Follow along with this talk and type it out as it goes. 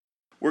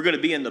We're going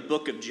to be in the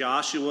book of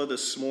Joshua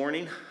this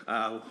morning.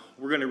 We're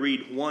going to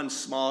read one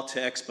small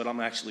text, but I'm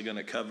actually going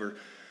to cover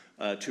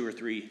 2 or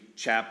 3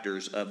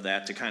 chapters of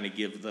that to kind of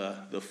give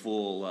the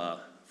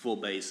full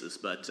basis.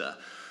 But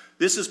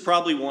this is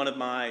probably one of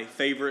my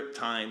favorite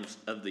times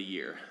of the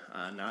year.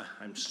 I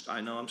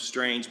know I'm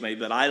strange,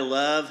 maybe, but I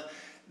love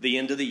the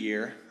end of the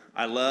year.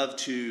 I love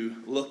to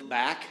look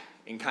back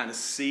and kind of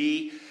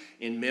see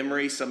in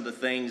memory some of the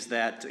things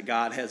that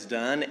God has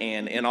done.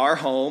 And in our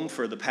home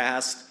for the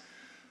past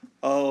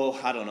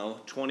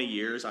 20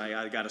 years.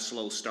 I got a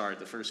slow start.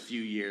 The first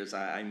few years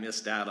I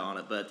missed out on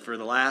it. But for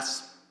the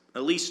last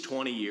at least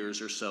 20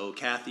 years or so,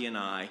 Kathy and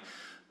I,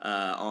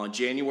 on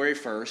January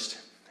 1st,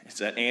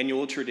 it's an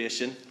annual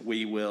tradition,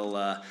 we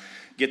will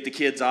get the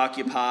kids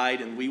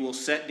occupied and we will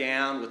sit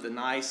down with a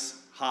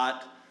nice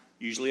hot,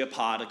 usually a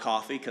pot of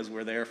coffee because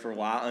we're there for a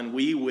while, and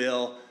we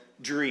will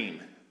dream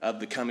of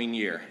the coming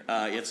year.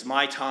 It's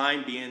my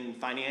time, being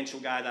financial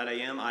guy that I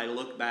am. I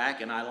look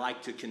back and I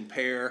like to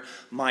compare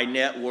my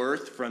net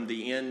worth from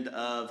the end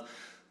of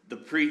the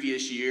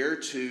previous year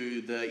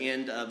to the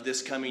end of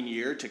this coming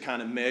year to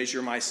kind of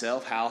measure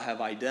myself. How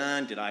have I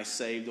done? Did I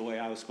save the way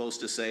I was supposed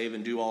to save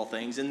and do all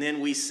things? And then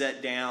we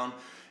sit down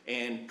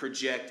and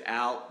project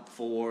out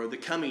for the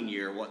coming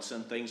year, what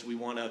some things we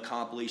want to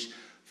accomplish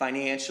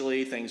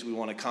financially, things we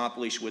want to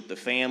accomplish with the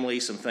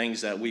family, some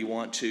things that we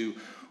want to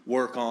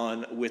work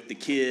on with the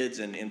kids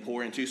and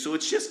pour into. So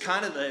it's just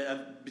kind of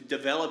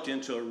developed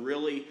into a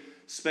really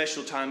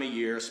special time of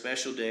year, a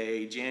special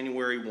day,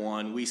 January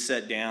 1. We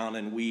sit down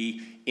and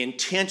we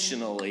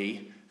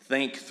intentionally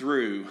think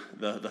through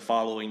the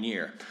following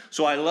year.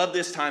 So I love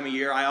this time of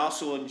year. I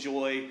also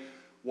enjoy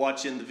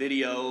watching the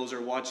videos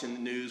or watching the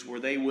news where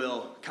they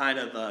will kind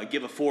of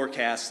give a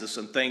forecast of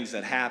some things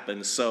that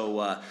happen.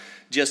 So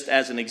just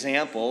as an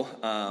example,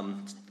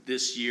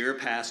 this year,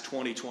 past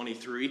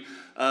 2023,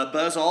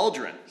 Buzz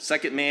Aldrin,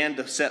 second man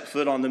to set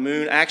foot on the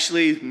moon,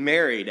 actually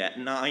married at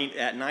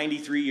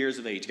 93 years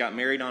of age. Got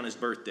married on his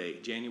birthday,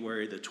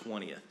 January the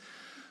 20th.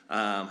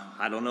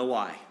 I don't know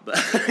why, but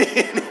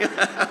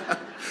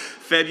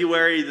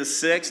February the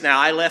 6th. Now,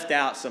 I left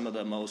out some of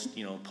the most,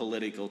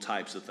 political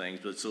types of things,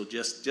 but so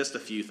just a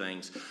few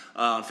things.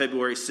 On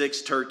February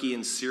 6th, Turkey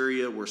and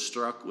Syria were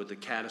struck with a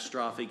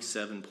catastrophic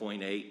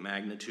 7.8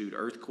 magnitude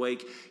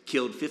earthquake,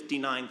 killed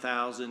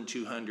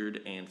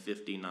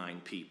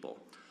 59,259 people.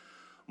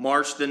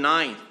 March the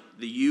 9th,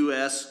 the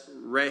U.S.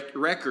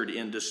 record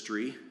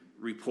industry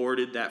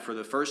reported that for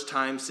the first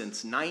time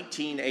since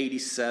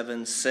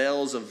 1987,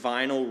 sales of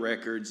vinyl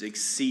records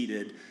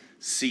exceeded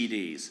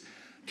CDs.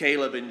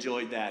 Caleb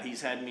enjoyed that.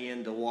 He's had me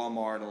into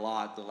Walmart a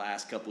lot the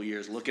last couple of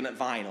years looking at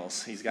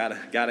vinyls. He's got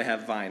to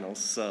have vinyls.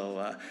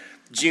 So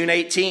June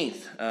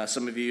 18th,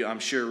 some of you I'm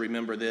sure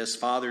remember this,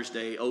 Father's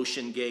Day,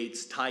 Ocean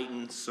Gate's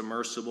Titan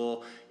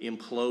submersible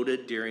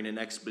imploded during an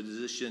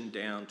expedition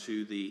down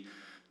to the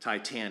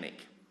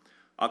Titanic.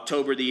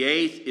 October the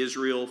 8th,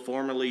 Israel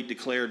formally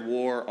declared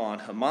war on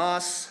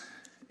Hamas.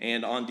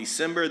 And on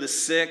December the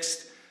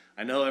 6th,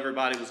 I know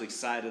everybody was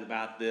excited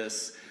about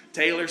this,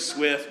 Taylor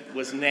Swift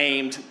was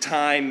named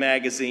Time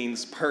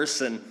Magazine's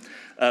Person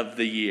of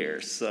the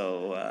Year.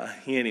 So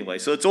anyway,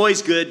 so it's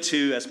always good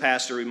to, as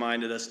Pastor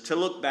reminded us, to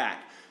look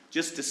back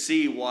just to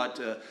see what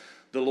the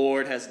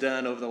Lord has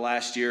done over the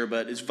last year,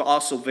 but it's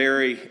also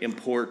very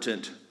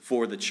important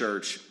for the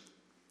church.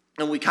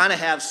 And we kind of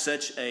have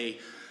such a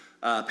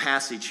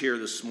passage here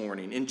this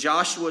morning. In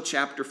Joshua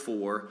chapter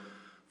 4,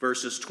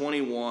 verses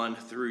 21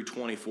 through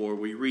 24,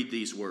 we read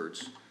these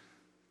words.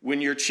 When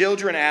your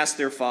children ask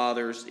their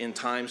fathers in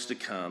times to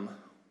come,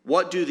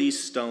 what do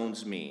these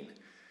stones mean?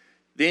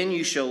 Then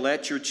you shall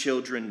let your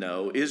children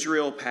know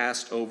Israel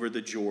passed over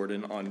the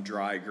Jordan on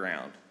dry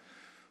ground.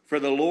 For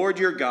the Lord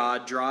your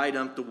God dried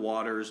up the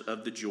waters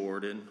of the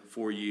Jordan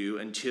for you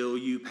until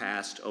you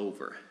passed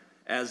over,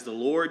 as the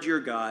Lord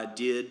your God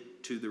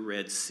did to the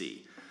Red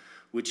Sea,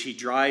 which he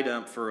dried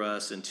up for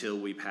us until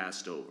we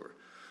passed over,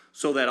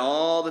 so that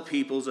all the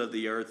peoples of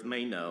the earth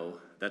may know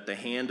that the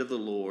hand of the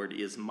Lord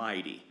is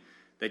mighty,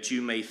 that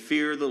you may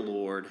fear the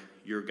Lord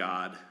your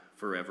God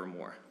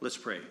forevermore. Let's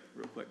pray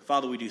real quick.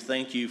 Father, we do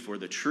thank you for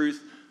the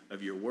truth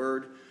of your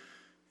word.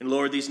 And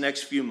Lord, these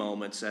next few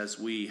moments as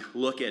we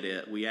look at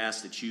it, we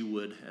ask that you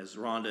would, as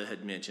Rhonda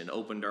had mentioned,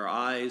 open our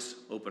eyes,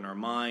 open our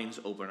minds,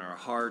 open our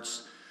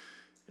hearts,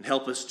 and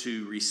help us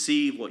to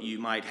receive what you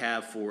might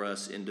have for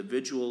us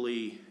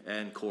individually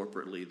and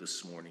corporately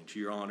this morning. To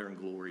your honor and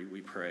glory,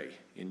 we pray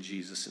in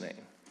Jesus'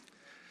 name.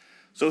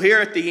 So here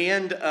at the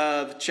end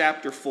of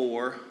chapter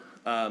 4,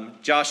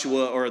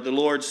 Joshua, or the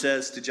Lord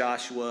says to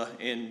Joshua,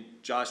 and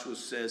Joshua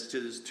says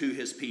to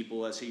his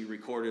people as he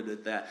recorded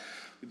it, that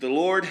the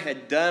Lord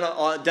had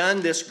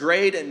done this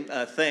great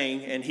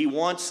thing, and he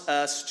wants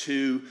us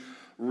to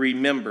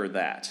remember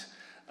that.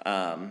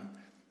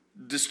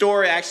 The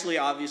story actually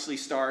obviously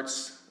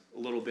starts a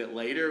little bit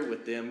later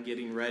with them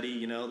getting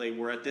ready. They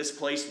were at this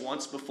place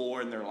once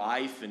before in their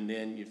life, and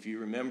then if you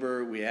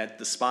remember, we had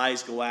the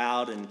spies go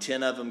out, and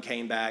 10 of them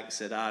came back and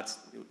said,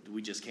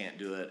 we just can't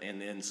do it.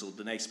 And then so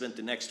they spent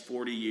the next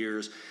 40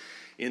 years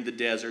in the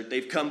desert.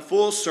 They've come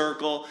full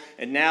circle,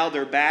 and now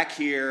they're back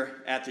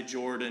here at the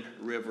Jordan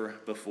River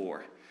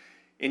before.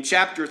 In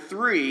chapter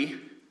 3,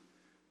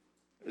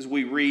 as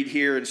we read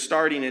here, and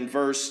starting in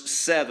verse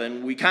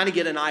 7, we kind of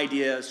get an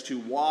idea as to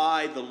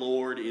why the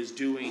Lord is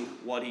doing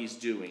what he's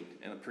doing.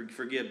 And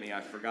forgive me,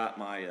 I forgot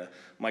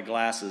my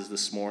glasses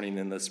this morning,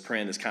 and this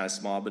print is kind of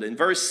small. But in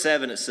verse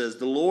 7, it says,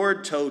 "The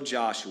Lord told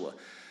Joshua,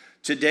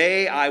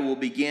 'Today I will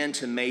begin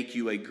to make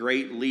you a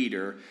great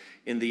leader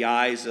in the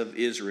eyes of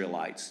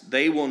Israelites.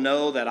 They will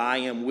know that I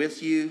am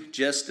with you,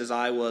 just as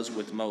I was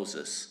with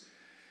Moses.'"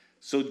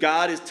 So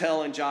God is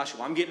telling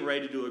Joshua, I'm getting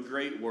ready to do a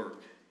great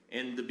work.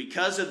 And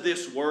because of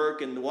this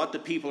work and what the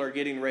people are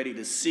getting ready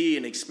to see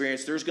and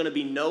experience, there's going to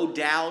be no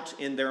doubt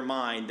in their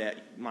mind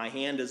that my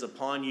hand is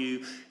upon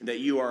you and that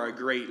you are a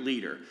great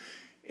leader.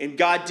 And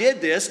God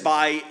did this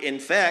by, in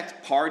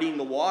fact, parting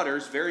the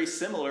waters, very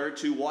similar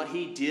to what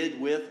he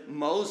did with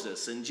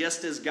Moses. And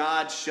just as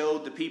God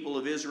showed the people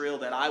of Israel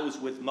that I was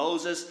with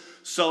Moses,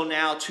 so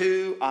now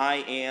too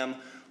I am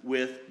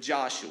with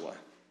Joshua.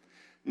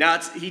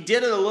 Now, he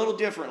did it a little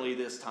differently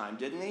this time,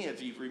 didn't he?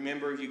 If you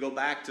remember, if you go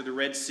back to the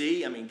Red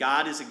Sea, I mean,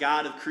 God is a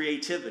God of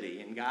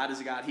creativity, and God is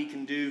a God, he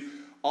can do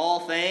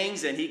all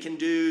things, and he can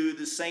do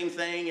the same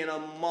thing in a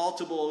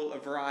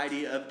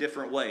variety of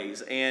different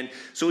ways. And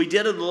so he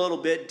did it a little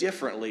bit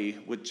differently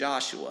with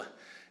Joshua.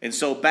 And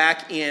so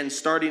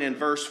starting in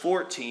verse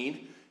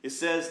 14, it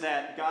says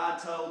that God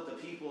told the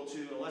people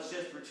to, let's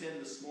just pretend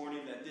this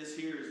morning that this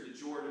here is the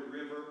Jordan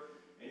River,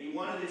 and he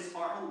wanted his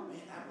heart, oh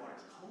man, that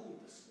water's cold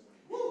this morning.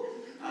 Woo!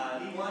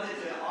 He wanted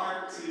the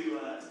ark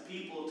to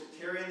people to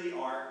carry in the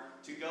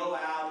ark to go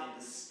out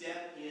and to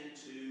step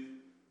into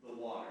the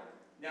water.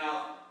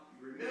 Now,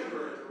 you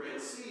remember at the Red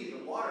Sea,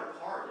 the water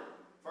parted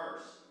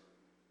first,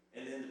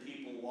 and then the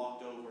people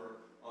walked over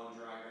on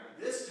dry ground.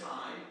 This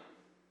time,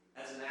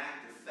 as an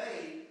act of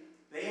faith,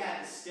 they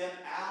had to step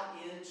out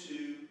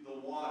into the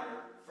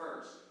water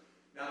first.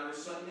 Now, there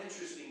was something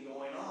interesting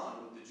going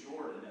on with the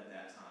Jordan at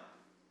that time.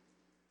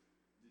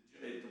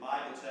 The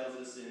Bible tells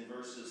us in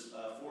verses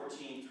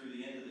 14 through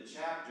the end of the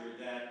chapter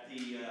that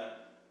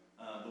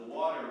the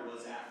water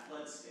was at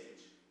flood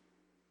stage.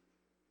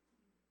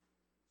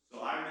 So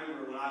I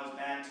remember when I was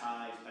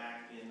baptized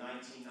back in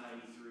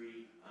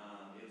 1993,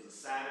 it was a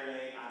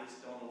Saturday. I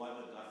just don't know why,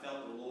 but I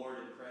felt the Lord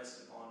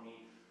impressed upon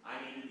me. I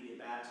needed to get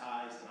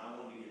baptized, and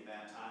I wanted to get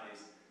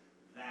baptized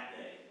that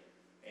day.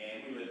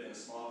 And we lived in a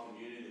small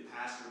community. The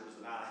pastor was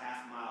about a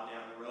half mile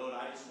down the road.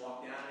 I just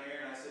walked down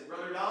there, and I said,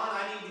 "Brother Don,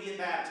 I need to get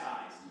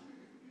baptized."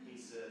 He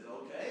says,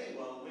 "Okay,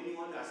 well, when do you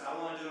want that?" I said, "I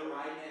want to do it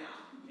right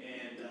now."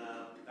 And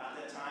about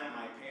that time,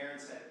 my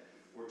parents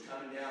were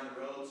coming down the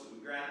road, so we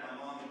grabbed my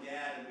mom and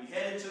dad, and we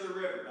headed to the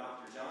river,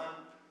 Dr.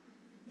 John.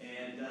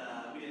 And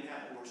we didn't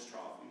have a horse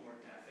trough. We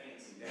weren't that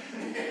fancy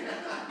down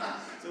there.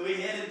 So we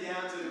headed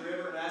down to the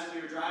river, and as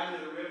we were driving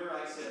to the river,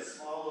 like I said, a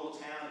small little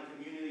town and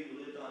community.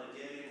 We lived on a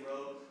dead-end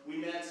road. We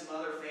met some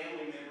other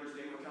family members.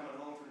 They were coming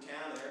home from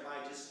town, and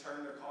everybody just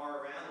turned their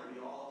car around, and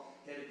we all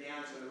headed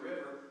down to the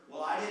river.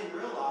 Well, I didn't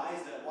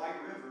realize that White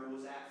River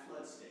was at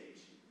flood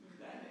stage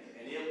that day,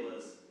 and it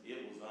was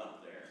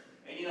up there.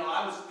 And you know,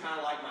 I was kind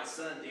of like my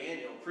son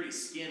Daniel, pretty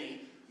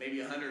skinny,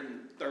 maybe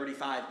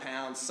 135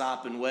 pounds,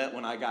 sopping wet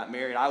when I got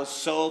married. I was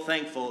so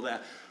thankful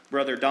that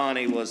Brother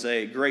Donnie was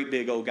a great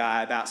big old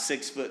guy, about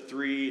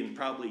 6'3" and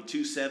probably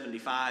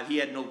 275. He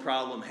had no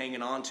problem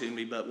hanging on to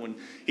me, but when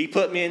he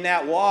put me in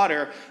that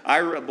water,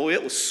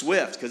 it was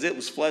swift because it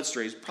was flood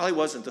stage. Probably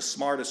wasn't the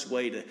smartest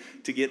way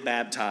to get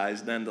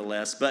baptized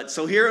nonetheless. But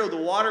so here the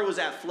water was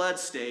at flood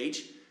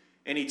stage,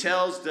 and he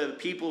tells the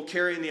people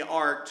carrying the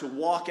ark to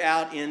walk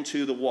out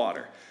into the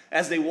water.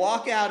 As they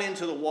walk out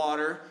into the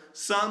water,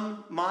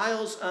 some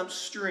miles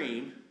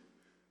upstream,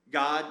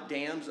 God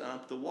dams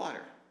up the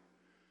water.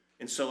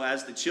 And so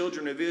as the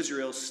children of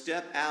Israel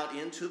step out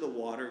into the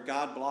water,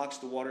 God blocks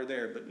the water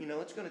there. But, you know,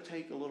 it's going to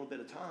take a little bit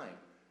of time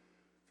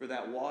for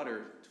that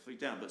water to flee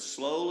down. But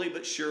slowly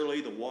but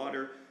surely the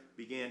water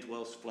began to,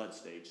 well, it's flood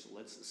stage. So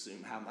let's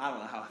assume, I don't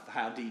know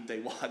how deep they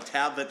walked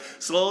out, but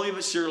slowly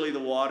but surely the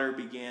water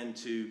began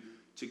to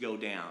go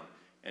down.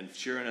 And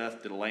sure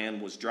enough, the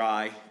land was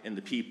dry, and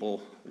the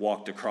people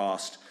walked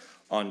across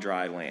on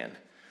dry land.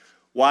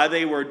 While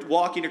they were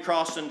walking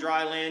across on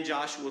dry land,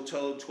 Joshua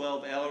told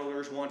 12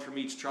 elders, one from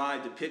each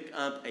tribe, to pick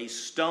up a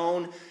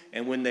stone.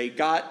 And when they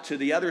got to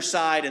the other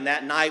side, and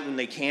that night when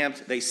they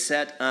camped, they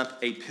set up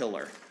a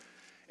pillar.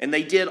 And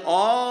they did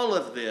all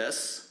of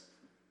this,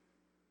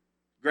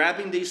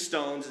 grabbing these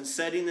stones and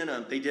setting them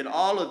up. They did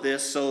all of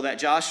this so that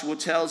Joshua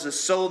tells us,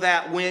 so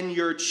that when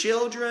your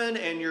children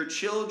and your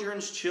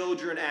children's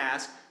children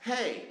ask,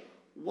 "Hey,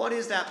 what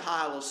is that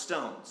pile of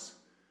stones?"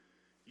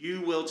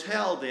 you will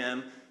tell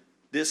them,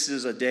 this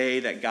is a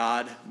day that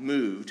God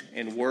moved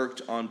and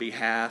worked on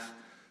behalf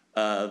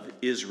of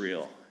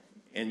Israel.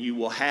 And you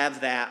will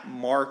have that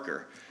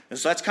marker. And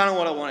so that's kind of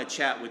what I want to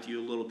chat with you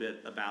a little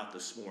bit about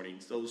this morning.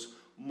 Those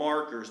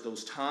markers,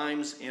 those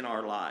times in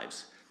our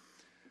lives.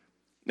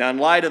 Now, in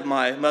light of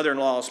my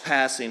mother-in-law's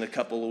passing a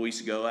couple of weeks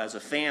ago, as a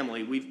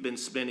family, we've been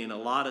spending a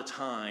lot of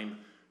time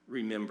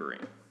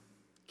remembering.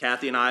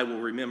 Kathy and I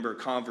will remember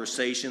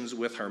conversations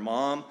with her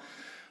mom.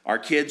 Our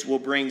kids will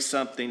bring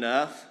something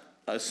up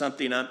to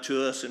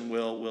us, and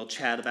we'll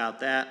chat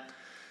about that.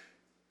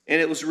 And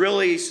it was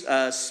really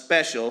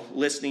special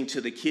listening to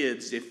the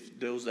kids, if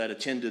those that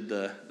attended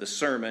the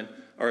sermon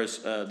or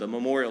the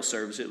memorial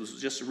service. It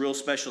was just a real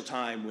special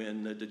time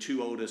when the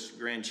two oldest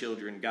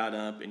grandchildren got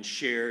up and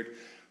shared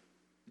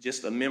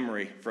just a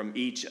memory from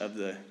each of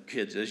the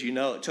kids. As you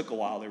know, it took a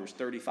while. There was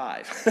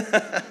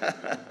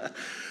 35.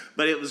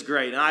 But it was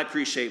great. And I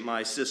appreciate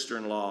my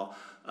sister-in-law,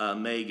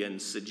 Megan,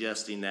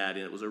 suggesting that.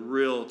 And it was a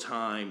real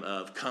time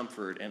of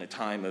comfort and a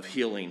time of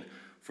healing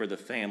for the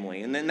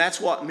family. And then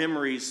that's what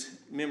memories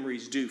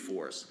do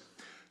for us.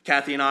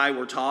 Kathy and I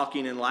were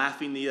talking and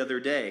laughing the other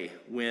day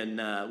when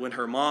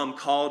her mom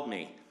called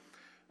me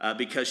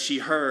because she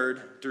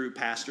heard through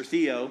Pastor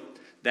Theo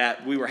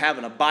that we were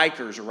having a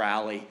bikers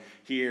rally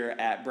here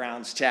at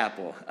Brown's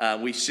Chapel.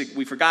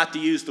 We forgot to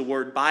use the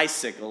word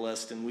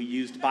bicyclist, and we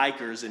used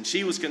bikers, and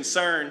she was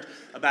concerned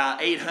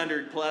about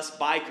 800 plus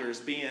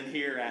bikers being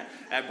here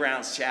at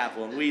Brown's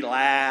Chapel, and we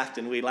laughed.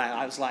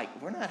 I was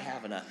like, we're not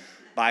having a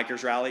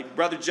bikers rally.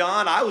 Brother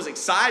John, I was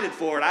excited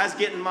for it. I was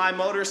getting my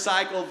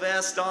motorcycle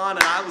vest on,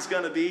 and I was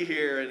going to be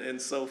here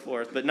and so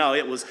forth. But no,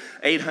 it was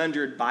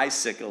 800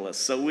 bicyclists,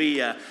 so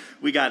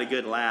we got a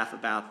good laugh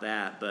about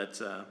that.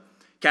 But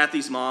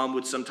Kathy's mom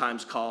would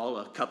sometimes call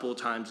a couple of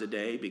times a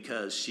day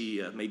because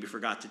she maybe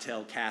forgot to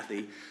tell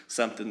Kathy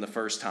something the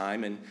first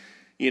time. And,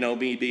 you know,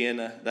 me being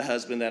the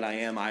husband that I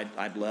am,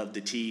 I'd love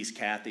to tease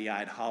Kathy.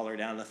 I'd holler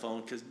down the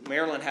phone because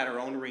Marilyn had her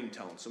own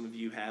ringtone. Some of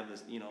you have a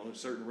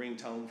certain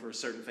ringtone for a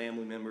certain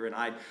family member. And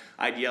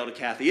I'd yell to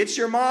Kathy, "It's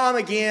your mom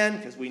again,"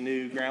 because we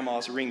knew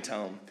Grandma's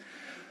ringtone.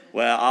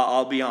 Well,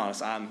 I'll be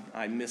honest,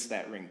 I miss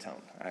that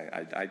ringtone.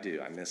 I do.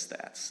 I miss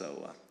that.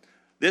 So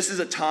this is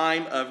a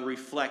time of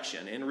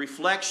reflection, and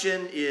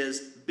reflection is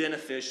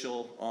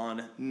beneficial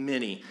on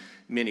many,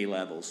 many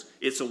levels.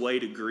 It's a way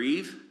to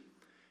grieve.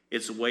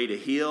 It's a way to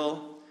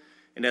heal.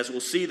 And as we'll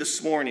see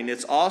this morning,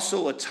 it's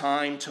also a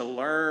time to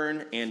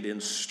learn and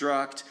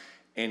instruct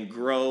and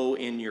grow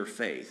in your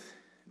faith,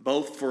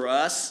 both for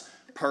us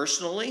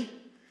personally,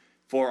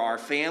 for our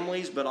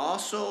families, but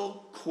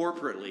also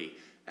corporately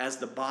as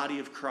the body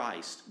of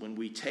Christ when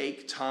we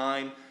take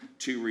time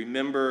to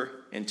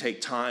remember and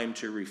take time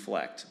to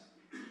reflect.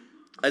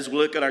 As we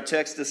look at our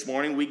text this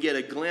morning, we get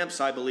a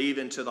glimpse, I believe,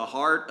 into the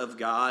heart of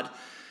God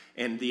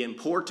and the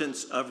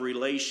importance of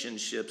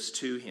relationships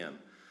to Him.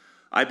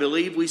 I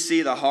believe we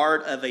see the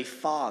heart of a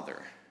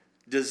father,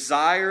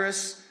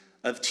 desirous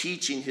of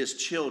teaching his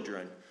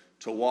children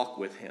to walk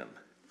with Him.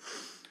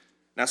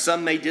 Now,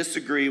 some may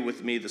disagree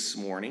with me this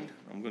morning.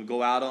 I'm going to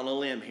go out on a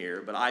limb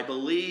here, but I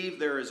believe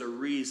there is a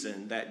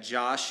reason that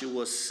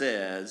Joshua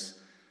says,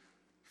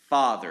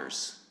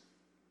 "Fathers,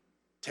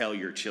 tell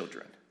your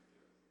children."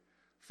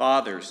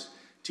 Fathers,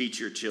 teach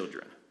your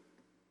children.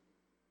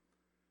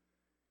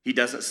 He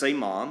doesn't say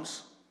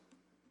moms.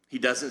 He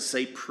doesn't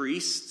say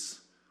priests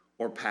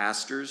or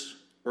pastors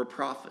or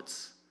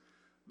prophets.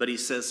 But he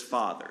says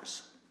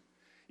fathers.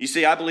 You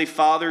see, I believe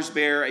fathers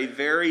bear a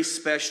very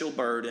special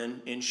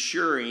burden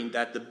ensuring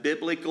that the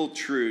biblical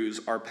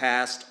truths are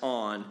passed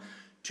on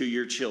to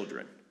your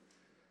children.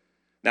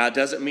 Now, it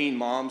doesn't mean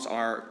moms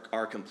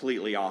are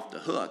completely off the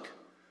hook.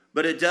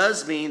 But it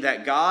does mean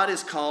that God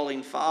is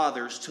calling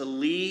fathers to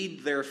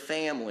lead their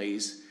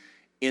families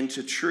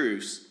into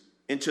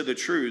the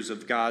truths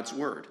of God's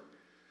Word.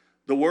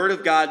 The Word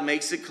of God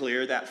makes it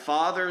clear that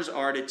fathers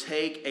are to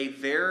take a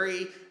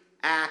very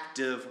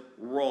active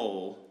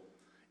role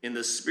in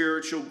the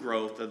spiritual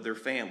growth of their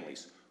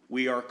families.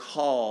 We are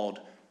called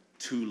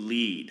to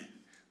lead.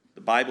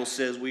 The Bible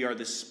says we are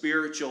the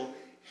spiritual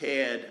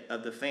head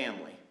of the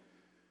family.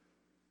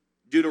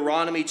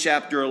 Deuteronomy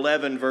chapter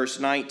 11, verse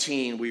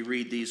 19, we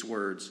read these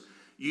words.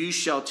 "You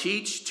shall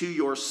teach to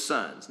your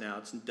sons." Now,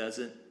 it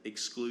doesn't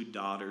exclude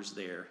daughters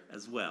there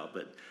as well.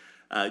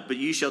 But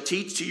you shall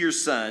teach to your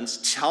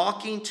sons,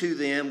 talking to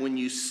them when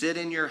you sit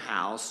in your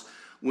house,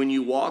 when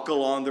you walk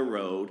along the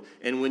road,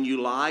 and when you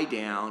lie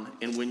down,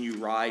 and when you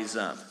rise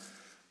up.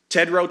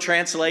 Tedrow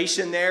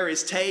translation there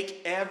is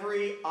take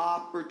every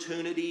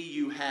opportunity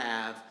you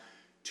have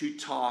to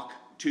talk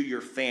to your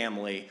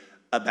family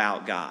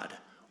about God.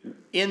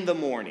 In the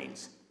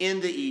mornings, in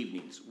the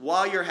evenings,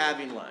 while you're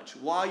having lunch,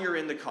 while you're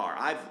in the car.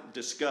 I've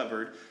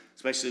discovered,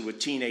 especially with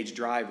teenage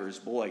drivers,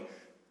 boy,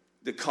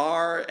 the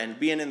car and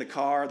being in the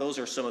car, those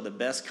are some of the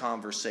best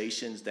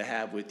conversations to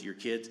have with your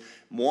kids.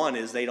 One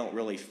is they don't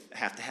really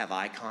have to have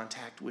eye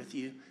contact with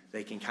you.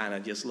 They can kind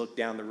of just look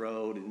down the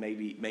road and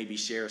maybe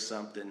share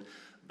something.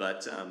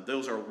 But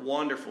those are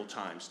wonderful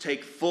times.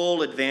 Take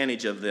full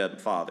advantage of them,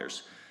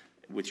 fathers,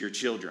 with your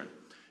children.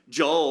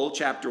 Joel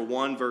chapter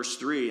 1, verse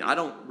 3. I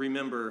don't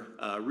remember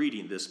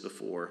reading this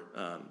before,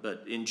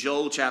 but in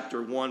Joel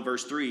chapter 1,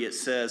 verse 3, it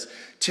says,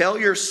 "Tell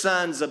your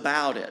sons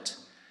about it,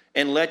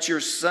 and let your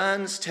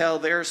sons tell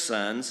their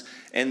sons,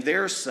 and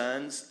their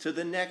sons to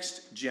the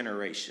next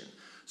generation."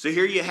 So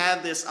here you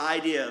have this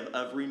idea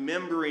of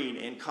remembering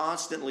and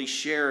constantly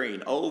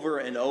sharing over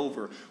and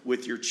over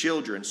with your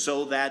children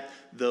so that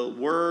the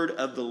word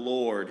of the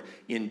Lord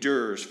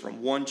endures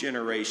from one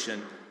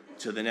generation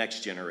to the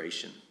next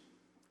generation.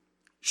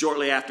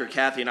 Shortly after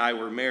Kathy and I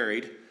were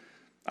married,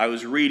 I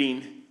was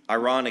reading,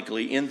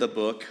 ironically, in the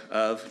book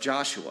of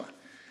Joshua,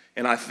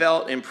 and I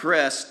felt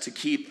impressed to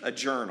keep a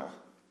journal.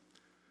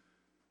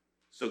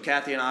 So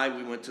Kathy and I,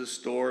 we went to the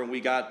store and we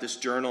got this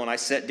journal, and I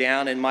sat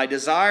down, and my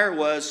desire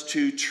was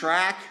to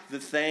track the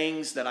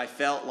things that I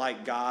felt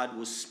like God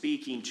was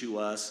speaking to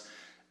us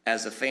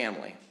as a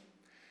family.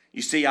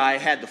 You see, I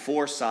had the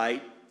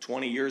foresight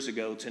 20 years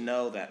ago to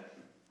know that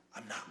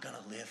I'm not going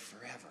to live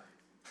forever.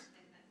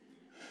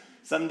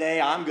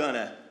 Someday I'm going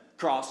to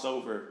cross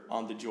over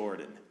on the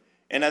Jordan.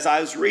 And as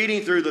I was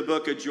reading through the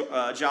book of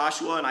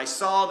Joshua and I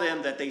saw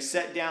them that they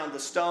set down the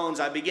stones,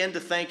 I began to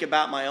think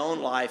about my own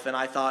life, and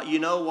I thought, you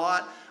know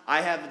what?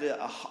 I have the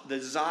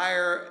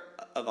desire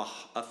of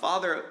a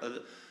father,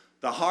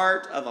 the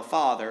heart of a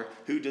father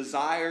who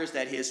desires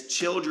that his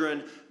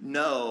children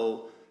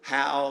know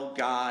how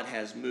God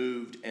has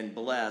moved and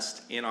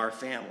blessed in our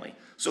family.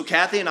 So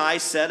Kathy and I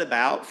set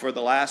about for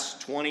the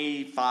last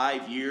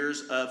 25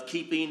 years of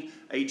keeping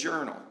a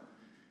journal.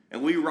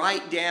 And we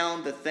write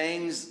down the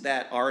things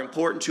that are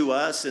important to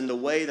us and the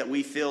way that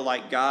we feel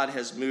like God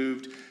has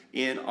moved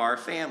in our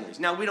families.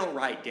 Now, we don't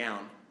write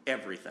down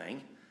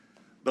everything,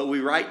 but we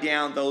write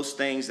down those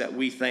things that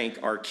we think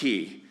are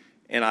key.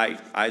 And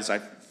as I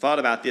thought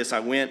about this,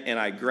 I went and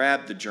I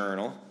grabbed the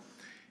journal,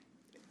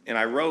 and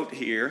I wrote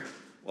here,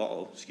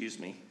 excuse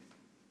me.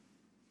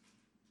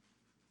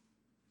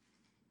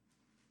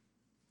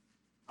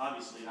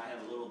 Obviously, I have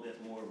a little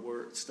bit more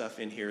word stuff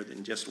in here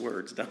than just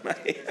words, don't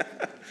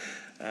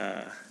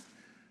I?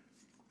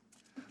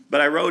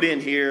 But I wrote in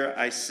here,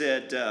 I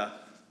said,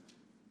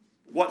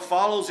 what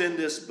follows in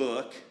this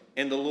book,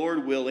 and the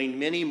Lord willing,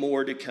 many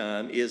more to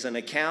come, is an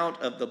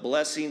account of the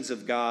blessings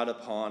of God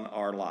upon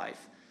our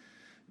life.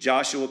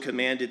 Joshua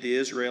commanded the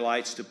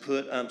Israelites to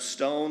put up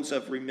stones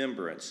of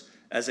remembrance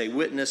as a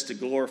witness to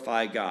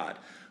glorify God.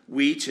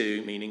 We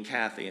too, meaning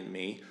Kathy and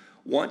me,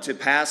 want to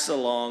pass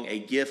along a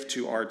gift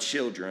to our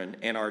children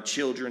and our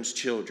children's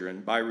children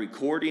by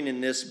recording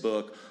in this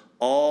book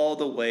all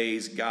the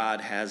ways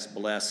God has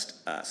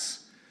blessed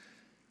us.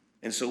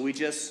 And so we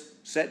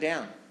just sat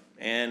down,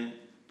 and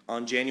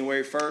on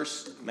January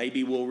 1st,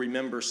 maybe we'll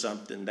remember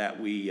something that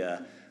we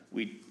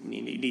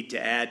need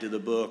to add to the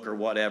book or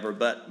whatever.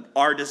 But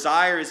our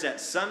desire is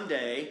that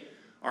someday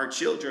our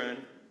children,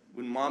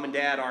 when mom and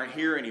dad aren't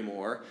here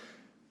anymore,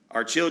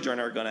 our children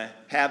are going to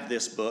have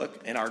this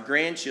book, and our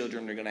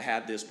grandchildren are going to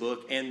have this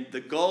book. And the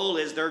goal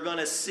is they're going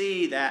to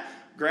see that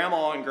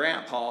grandma and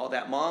grandpa,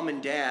 that mom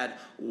and dad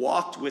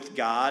walked with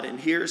God, and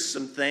here's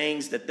some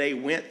things that they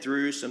went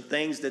through, some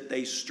things that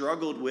they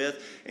struggled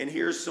with, and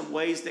here's some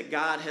ways that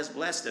God has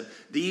blessed them.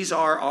 These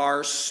are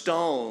our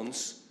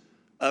stones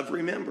of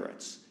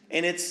remembrance.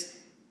 And it's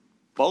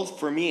both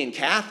for me and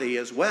Kathy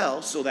as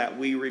well, so that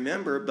we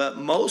remember, but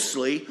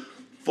mostly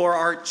for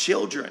our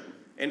children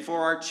and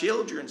for our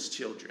children's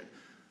children.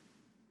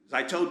 As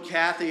I told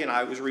Kathy, and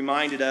I was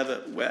reminded of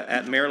it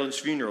at Marilyn's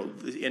funeral,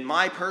 in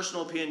my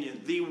personal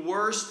opinion, the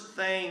worst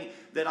thing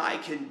that I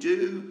can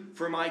do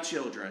for my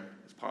children,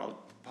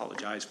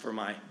 apologize for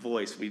my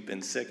voice, we've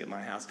been sick at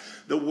my house.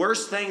 The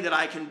worst thing that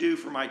I can do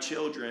for my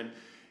children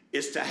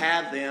is to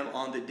have them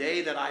on the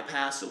day that I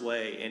pass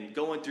away and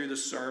going through the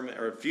sermon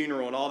or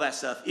funeral and all that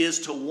stuff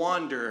is to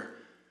wonder,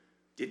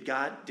 did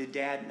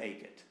Dad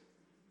make it?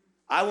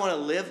 I want to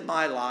live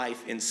my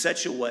life in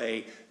such a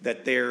way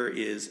that there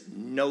is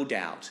no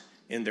doubt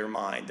in their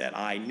mind that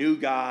I knew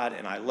God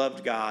and I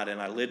loved God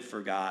and I lived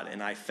for God,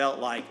 and I felt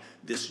like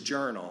this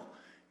journal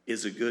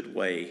is a good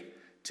way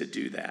to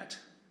do that.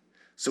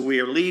 So we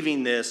are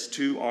leaving this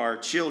to our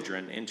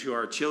children and to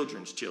our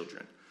children's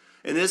children.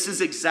 And this is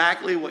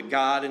exactly what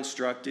God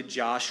instructed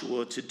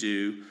Joshua to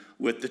do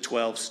with the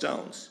 12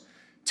 stones.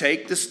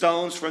 Take the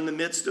stones from the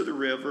midst of the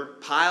river,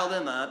 pile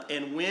them up,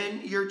 and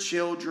when your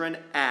children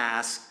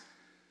ask,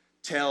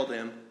 tell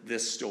them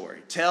this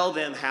story. Tell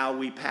them how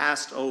we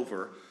passed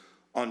over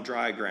on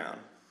dry ground.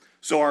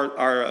 So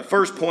our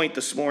first point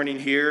this morning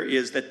here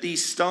is that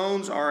these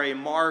stones are a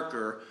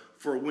marker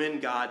for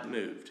when God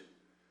moved.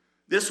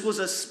 This was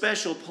a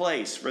special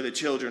place for the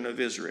children of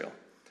Israel.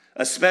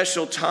 A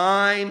special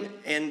time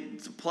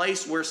and a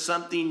place where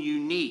something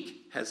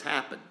unique has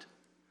happened.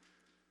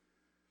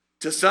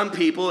 To some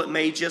people, it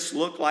may just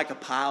look like a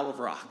pile of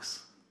rocks.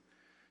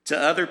 To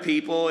other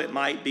people, it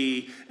might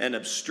be an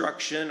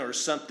obstruction or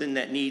something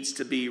that needs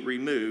to be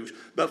removed.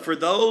 But for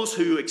those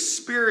who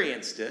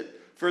experienced it,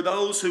 for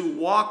those who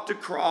walked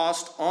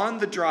across on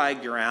the dry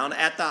ground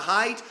at the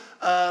height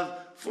of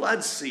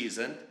flood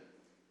season,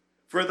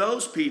 for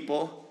those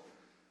people,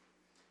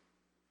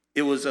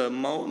 it was a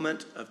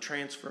moment of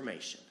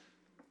transformation.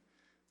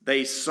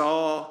 They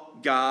saw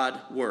God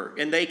work.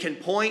 And they can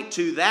point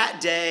to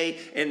that day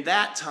and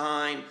that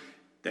time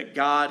that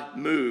God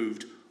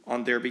moved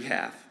on their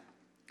behalf.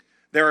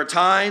 There are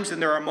times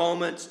and there are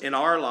moments in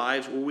our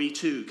lives where we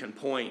too can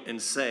point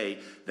and say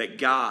that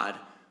God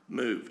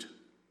moved.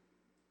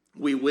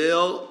 We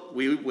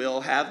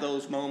will have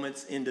those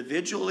moments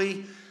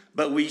individually,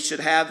 but we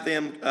should have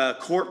them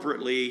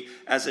corporately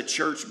as a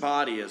church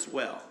body as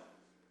well.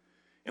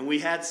 And we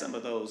had some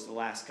of those the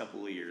last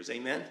couple of years.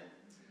 Amen?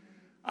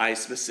 I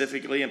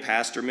specifically, and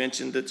Pastor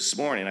mentioned it this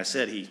morning, I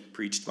said he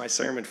preached my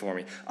sermon for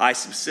me. I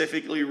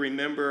specifically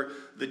remember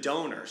the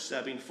donor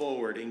stepping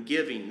forward and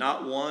giving,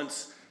 not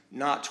once,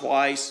 not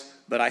twice,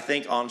 but I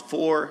think on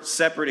 4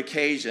 separate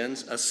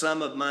occasions, a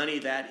sum of money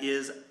that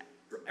is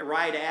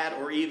right at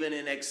or even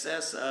in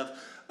excess of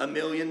 $1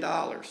 million.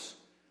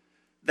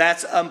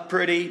 That's a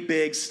pretty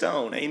big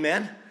stone.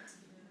 Amen?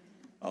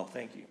 Oh,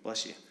 thank you.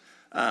 Bless you.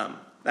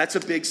 That's a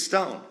big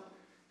stone.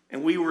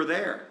 And we were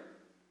there.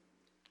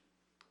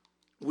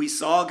 We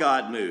saw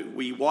God move.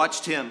 We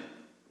watched him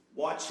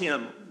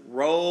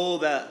roll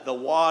the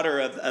water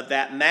of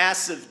that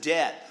massive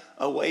debt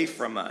away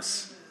from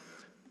us.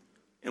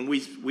 And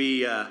we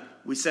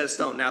set a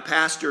stone. Now,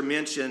 Pastor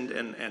mentioned,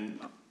 and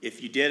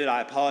if you did it,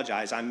 I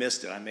apologize. I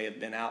missed it. I may have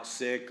been out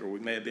sick or we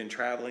may have been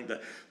traveling.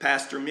 But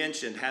Pastor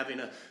mentioned having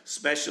a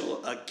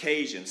special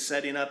occasion,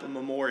 setting up a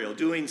memorial,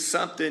 doing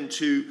something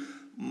to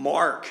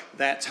mark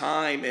that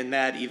time and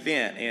that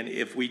event. And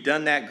if we've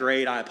done that,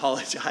 great. I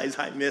apologize.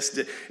 I missed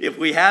it. If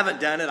we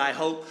haven't done it, I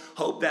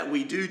hope that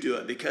we do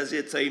it, because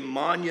it's a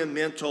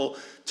monumental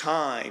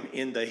time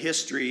in the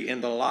history,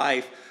 in the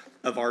life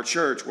of our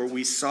church, where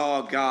we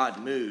saw God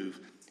move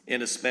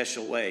in a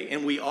special way.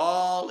 And we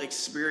all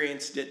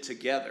experienced it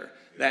together.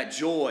 That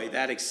joy,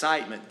 that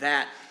excitement,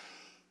 that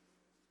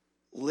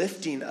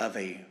lifting of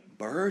a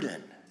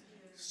burden,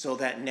 so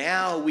that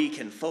now we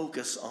can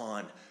focus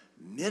on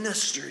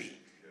ministry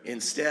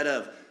instead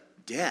of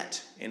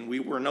debt. And we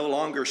were no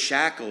longer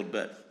shackled,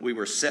 but we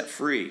were set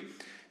free.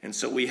 And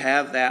so we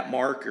have that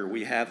marker,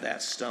 we have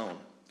that stone.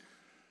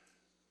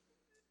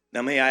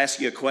 Now, may I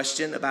ask you a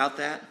question about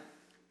that?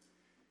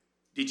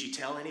 Did you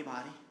tell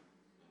anybody?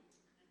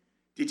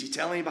 Did you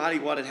tell anybody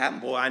what had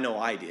happened? Boy, I know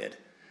I did.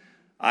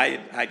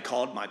 I'd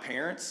called my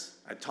parents.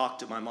 I talked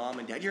to my mom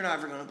and dad. You're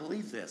never going to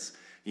believe this.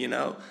 You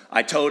know,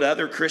 I told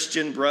other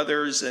Christian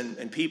brothers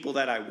and people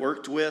that I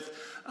worked with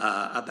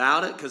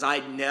about it, because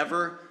I'd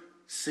never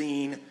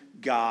seen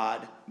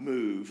God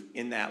move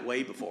in that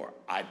way before.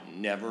 I'd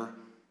never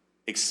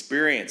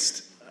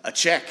experienced a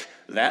check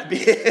that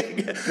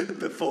big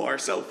before.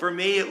 So for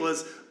me, it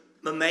was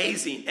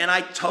amazing. And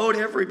I told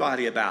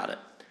everybody about it.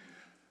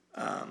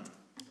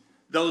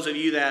 Those of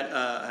you that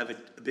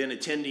have been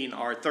attending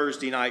our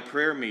Thursday night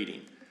prayer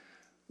meeting,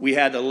 we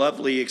had a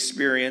lovely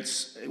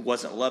experience. It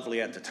wasn't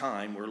lovely at the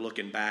time. We're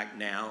looking back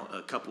now,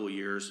 a couple of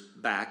years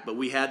back. But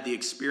we had the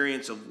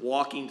experience of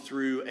walking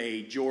through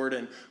a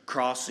Jordan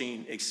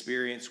crossing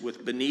experience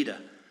with Benita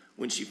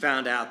when she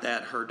found out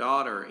that her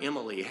daughter,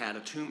 Emily, had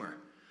a tumor.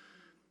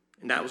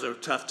 And that was a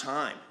tough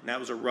time. And that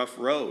was a rough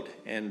road.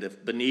 And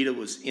if Benita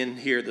was in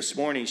here this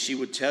morning, she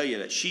would tell you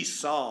that she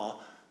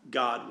saw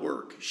God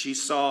work. She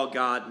saw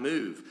God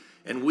move.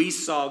 And we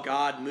saw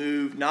God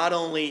move not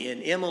only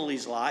in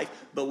Emily's life,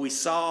 but we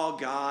saw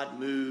God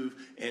move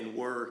and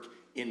work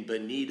in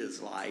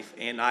Benita's life.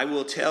 And I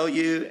will tell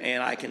you,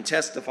 and I can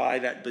testify,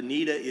 that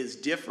Benita is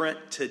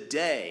different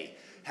today,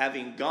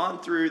 having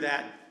gone through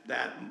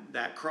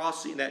that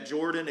crossing, that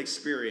Jordan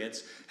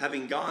experience,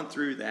 having gone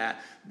through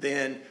that,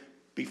 than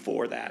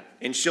before that.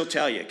 And she'll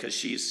tell you, because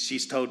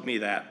she's told me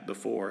that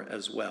before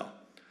as well.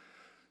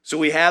 So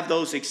we have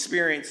those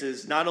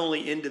experiences not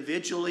only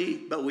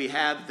individually, but we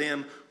have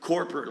them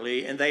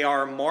corporately, and they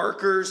are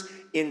markers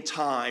in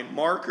time,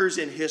 markers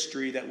in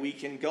history that we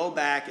can go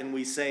back and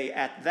we say,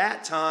 at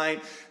that time,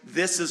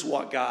 this is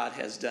what God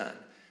has done.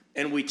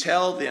 And we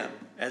tell them,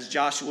 as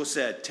Joshua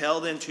said,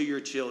 tell them to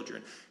your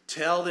children,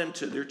 tell them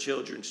to their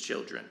children's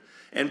children.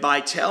 And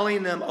by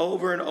telling them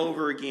over and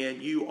over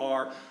again, you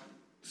are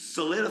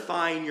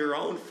solidifying your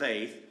own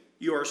faith.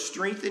 You are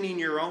strengthening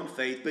your own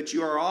faith, but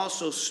you are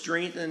also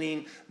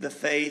strengthening the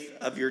faith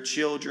of your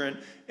children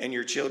and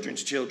your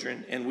children's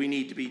children. And we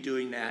need to be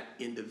doing that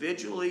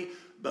individually,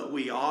 but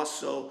we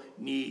also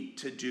need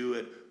to do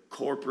it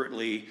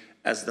corporately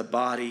as the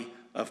body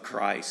of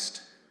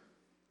Christ.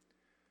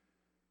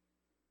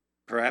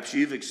 Perhaps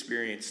you've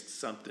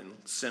experienced something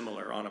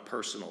similar on a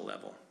personal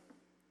level.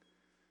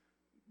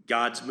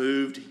 God's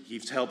moved.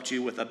 He's helped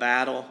you with a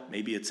battle.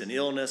 Maybe it's an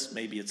illness.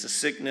 Maybe it's a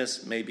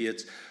sickness. Maybe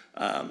it's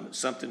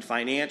something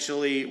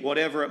financially,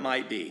 whatever it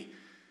might be.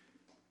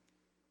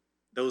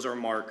 Those are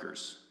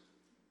markers.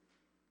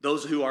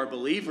 Those who are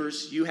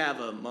believers, you have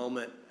a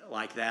moment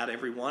like that.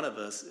 Every one of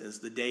us is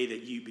the day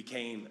that you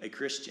became a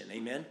Christian.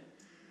 Amen?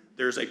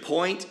 There's a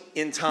point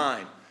in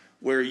time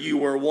where you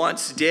were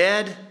once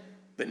dead,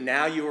 but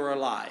now you are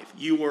alive.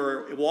 You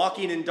were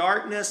walking in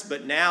darkness,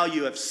 but now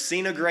you have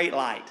seen a great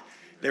light.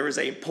 There is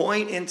a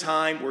point in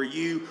time where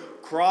you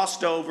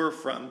crossed over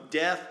from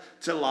death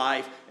to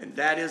life, and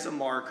that is a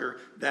marker.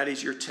 That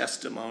is your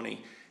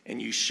testimony,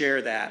 and you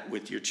share that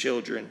with your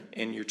children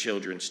and your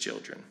children's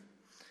children.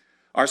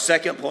 Our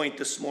second point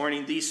this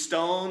morning, these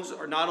stones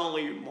are not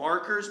only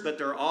markers, but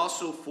they're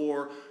also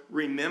for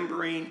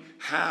remembering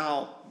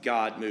how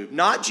God moved.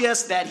 Not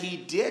just that he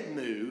did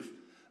move,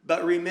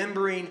 but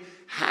remembering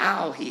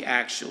how he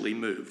actually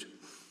moved.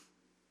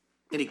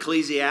 In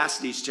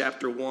Ecclesiastes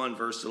chapter 1,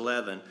 verse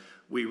 11,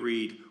 we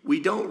read, "We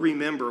don't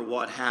remember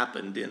what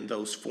happened in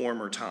those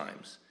former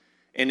times,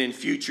 and in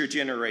future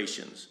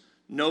generations,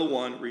 no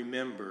one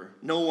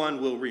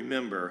will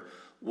remember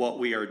what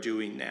we are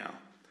doing now."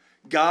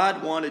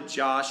 God wanted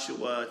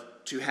Joshua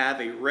to have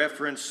a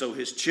reference so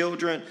his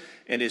children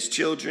and his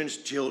children's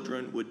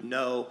children would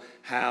know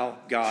how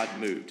God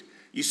moved.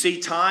 You see,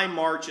 time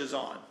marches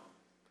on.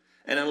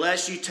 And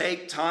unless you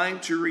take time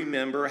to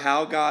remember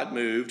how God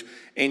moved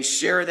and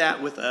share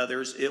that with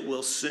others, it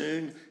will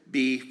soon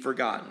be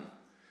forgotten.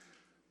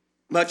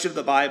 Much of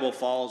the Bible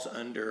falls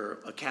under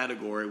a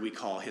category we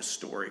call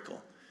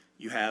historical.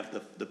 You have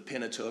the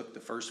Pentateuch,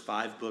 the first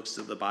 5 books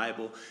of the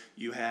Bible.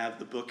 You have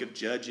the book of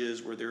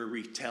Judges where they're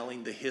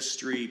retelling the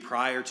history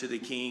prior to the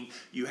king.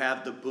 You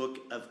have the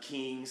book of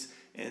Kings,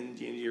 and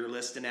you're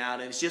listing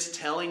out, and it's just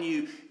telling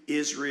you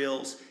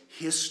Israel's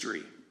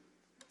history.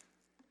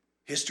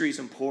 History is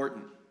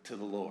important to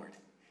the Lord.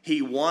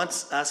 He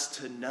wants us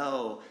to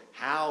know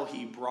how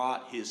he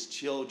brought his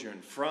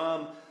children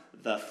from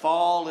the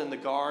fall in the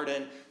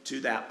garden to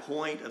that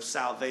point of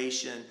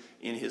salvation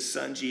in his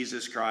son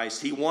Jesus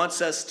Christ. He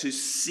wants us to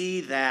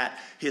see that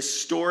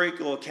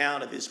historical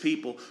account of his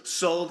people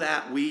so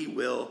that we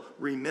will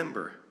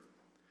remember.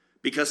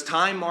 Because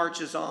time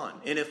marches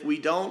on, and if we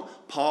don't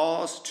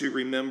pause to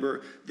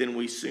remember, then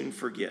we soon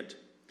forget.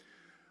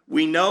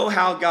 We know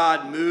how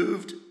God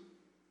moved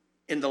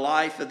in the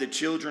life of the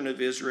children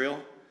of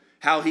Israel,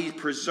 how he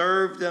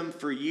preserved them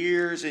for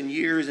years and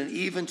years, and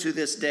even to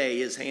this day,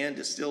 his hand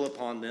is still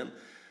upon them.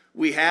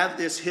 We have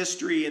this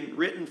history in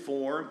written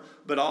form,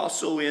 but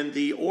also in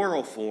the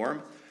oral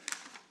form.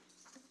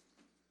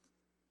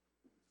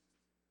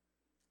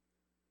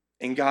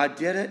 And God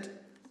did it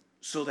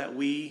so that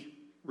we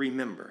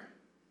remember.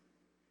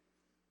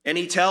 And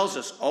he tells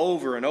us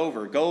over and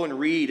over, go and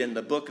read in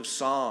the book of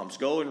Psalms,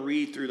 go and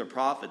read through the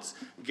prophets.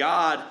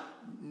 God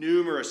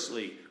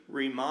numerously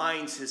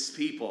reminds his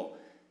people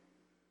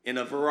in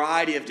a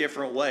variety of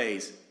different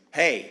ways,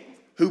 hey,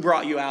 who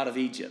brought you out of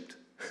Egypt?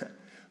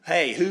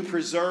 Hey, who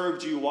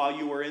preserved you while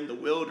you were in the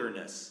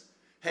wilderness?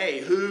 Hey,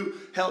 who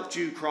helped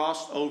you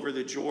cross over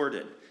the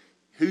Jordan?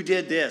 Who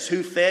did this?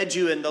 Who fed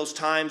you in those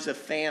times of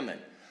famine?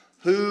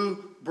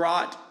 Who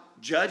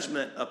brought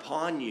judgment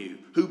upon you?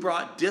 Who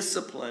brought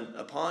discipline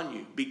upon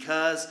you?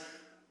 Because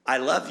I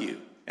love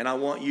you and I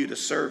want you to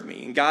serve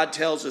me. And God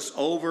tells us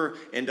over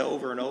and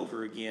over and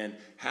over again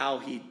how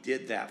he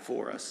did that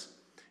for us.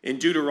 In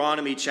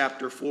Deuteronomy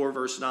chapter 4,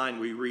 verse 9,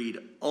 we read,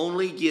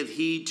 "Only give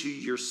heed to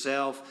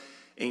yourself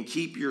and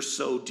keep your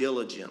soul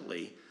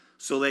diligently,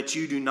 so that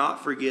you do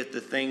not forget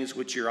the things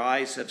which your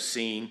eyes have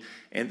seen,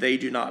 and they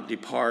do not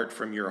depart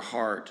from your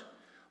heart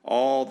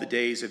all the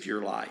days of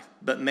your life,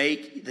 but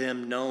make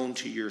them known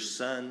to your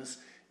sons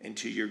and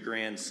to your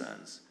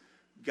grandsons."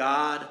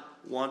 God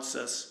wants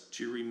us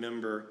to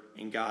remember,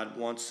 and God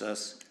wants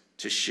us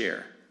to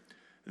share.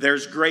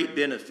 There's great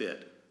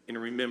benefit in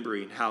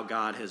remembering how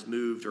God has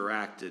moved or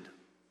acted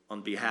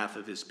on behalf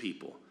of his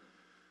people.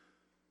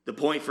 The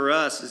point for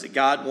us is that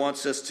God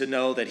wants us to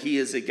know that he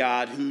is a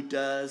God who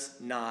does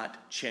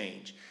not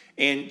change.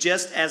 And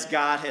just as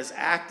God has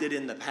acted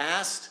in the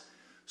past,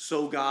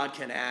 so God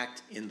can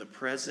act in the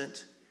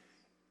present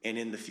and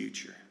in the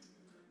future.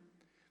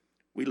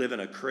 We live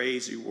in a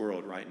crazy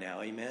world right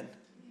now, amen?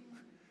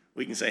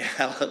 We can say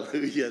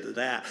hallelujah to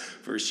that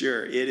for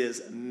sure. It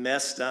is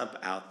messed up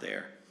out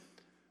there,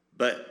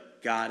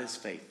 but God is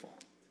faithful.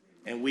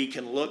 And we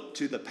can look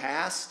to the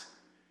past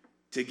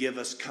to give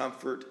us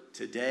comfort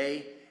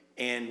today.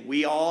 And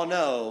we all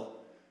know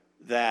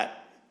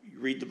that, you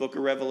read the book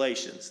of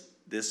Revelations,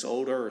 this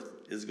old earth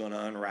is going to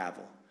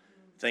unravel.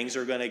 Things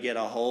are going to get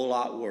a whole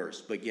lot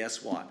worse. But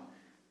guess what?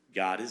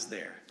 God is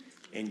there.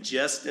 And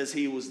just as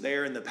he was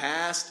there in the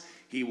past,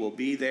 he will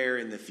be there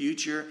in the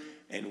future,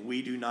 and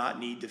we do not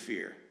need to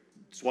fear.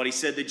 It's what he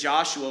said to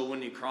Joshua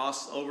when he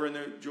crossed over in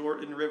the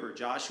Jordan River.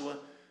 Joshua,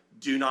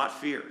 do not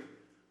fear.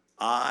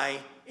 I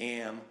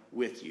am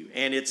with you.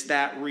 And it's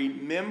that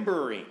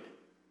remembering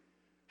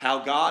how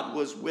God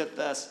was with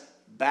us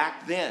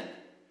back then,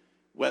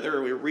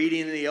 whether we're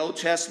reading in the Old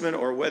Testament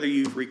or whether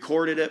you've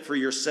recorded it for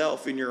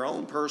yourself in your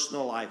own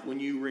personal life. When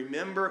you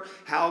remember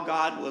how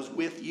God was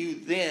with you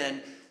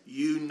then,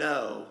 you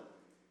know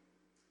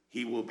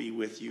he will be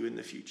with you in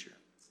the future.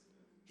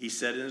 He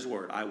said in his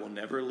word, I will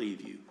never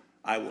leave you.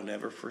 I will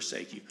never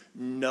forsake you.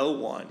 No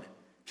one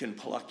can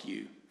pluck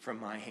you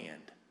from my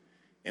hand.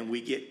 And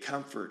we get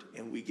comfort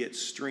and we get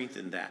strength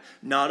in that.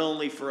 Not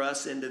only for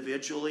us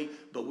individually,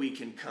 but we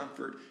can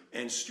comfort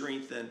and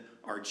strengthen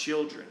our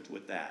children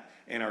with that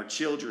and our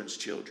children's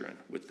children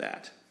with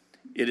that.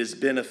 It is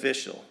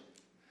beneficial.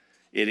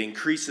 It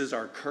increases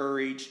our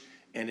courage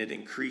and it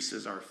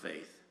increases our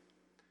faith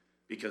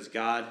because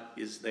God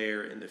is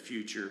there in the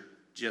future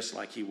just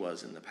like he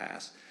was in the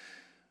past.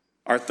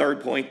 Our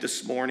third point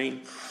this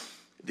morning,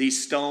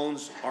 these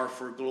stones are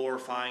for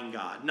glorifying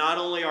God. Not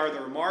only are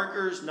there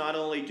markers, not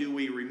only do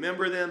we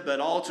remember them, but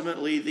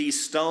ultimately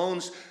these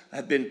stones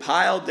have been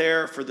piled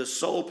there for the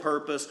sole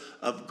purpose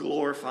of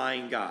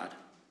glorifying God.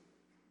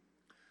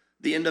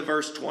 The end of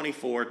verse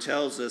 24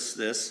 tells us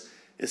this.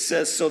 It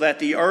says, so that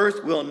the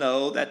earth will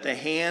know that the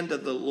hand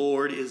of the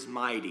Lord is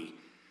mighty,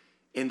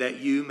 and that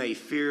you may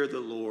fear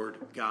the Lord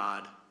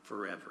God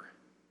forever.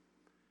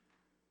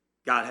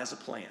 God has a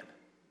plan.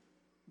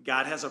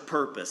 God has a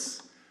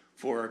purpose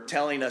for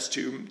telling us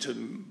to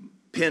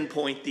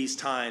pinpoint these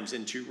times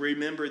and to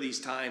remember these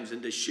times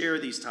and to share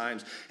these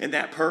times. And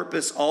that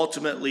purpose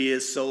ultimately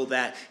is so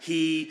that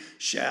he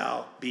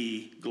shall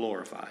be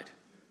glorified.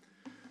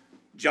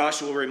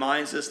 Joshua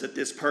reminds us that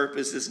this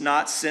purpose is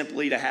not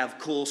simply to have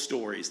cool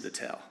stories to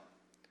tell.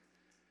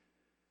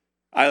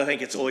 I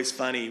think it's always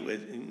funny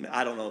with,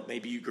 I don't know,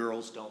 maybe you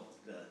girls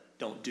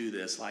don't do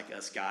this like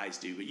us guys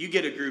do, but you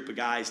get a group of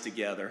guys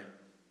together,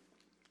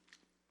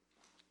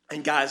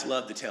 and guys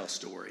love to tell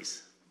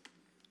stories.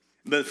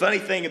 But the funny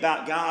thing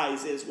about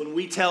guys is when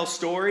we tell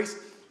stories,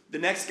 the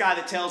next guy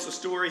that tells a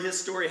story, his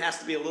story has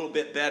to be a little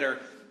bit better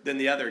than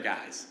the other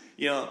guys.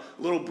 You know,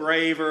 a little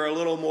braver, a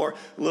little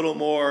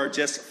more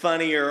just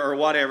funnier or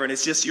whatever. And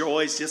it's just, you're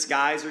always just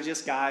guys are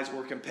just guys.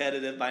 We're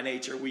competitive by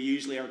nature. We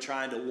usually are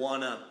trying to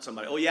one-up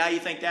somebody. Oh, yeah, you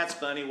think that's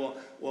funny?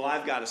 Well,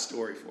 I've got a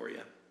story for you.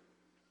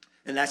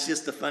 And that's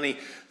just the funny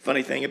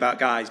thing about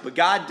guys. But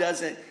God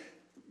doesn't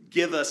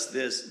give us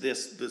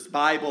this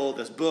Bible,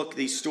 this book,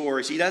 these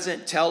stories. He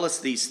doesn't tell us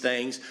these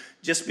things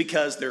just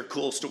because they're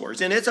cool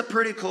stories. And it's a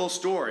pretty cool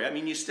story. I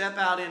mean, you step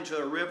out into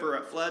a river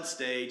at flood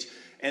stage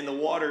and the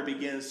water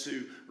begins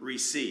to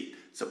recede.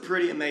 It's a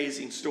pretty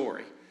amazing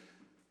story.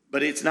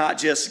 But it's not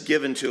just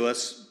given to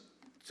us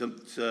so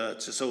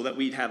that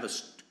we'd have a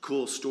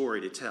cool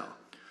story to tell.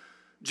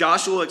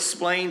 Joshua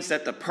explains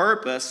that the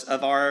purpose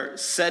of our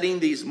setting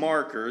these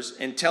markers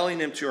and telling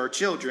them to our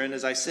children,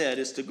 as I said,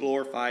 is to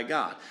glorify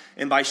God.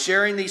 And by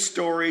sharing these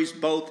stories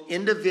both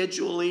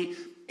individually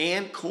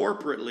and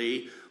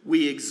corporately,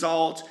 we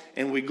exalt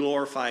and we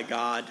glorify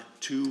God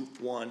to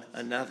one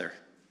another.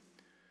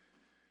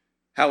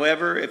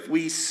 However, if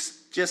we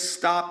just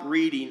stop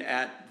reading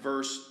at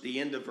the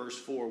end of verse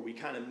 4, we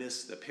kind of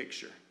miss the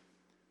picture.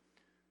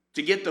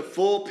 To get the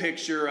full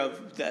picture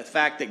of the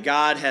fact that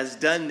God has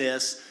done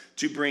this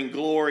to bring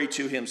glory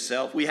to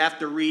himself, we have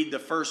to read the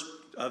first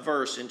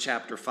verse in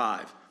chapter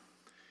 5.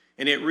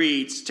 And it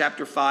reads,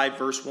 chapter 5,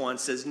 verse 1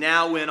 says,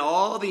 now when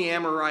all the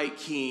Amorite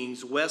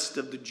kings west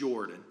of the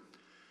Jordan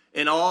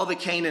and all the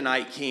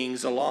Canaanite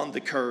kings along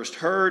the coast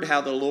heard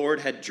how the Lord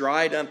had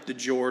dried up the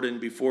Jordan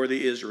before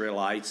the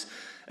Israelites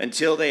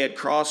until they had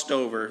crossed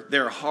over,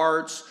 their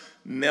hearts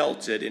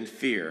melted in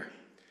fear,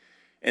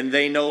 and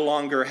they no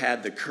longer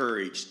had the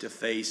courage to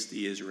face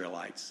the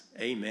Israelites.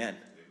 Amen.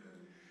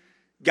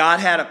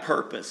 God had a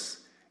purpose.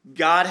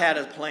 God had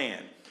a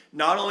plan.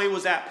 Not only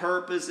was that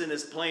purpose in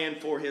his plan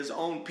for his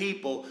own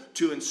people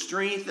to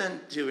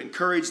strengthen, to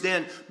encourage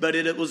them, but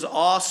it was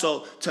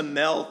also to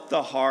melt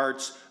the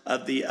hearts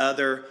of the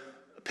other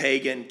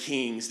pagan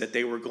kings that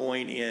they were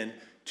going in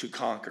to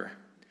conquer.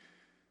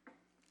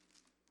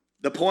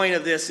 The point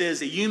of this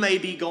is that you may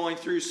be going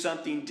through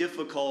something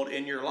difficult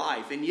in your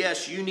life. And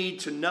yes, you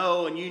need to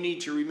know and you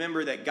need to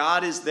remember that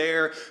God is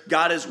there.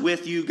 God is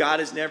with you. God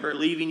is never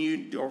leaving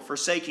you or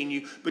forsaking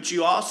you. But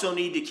you also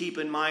need to keep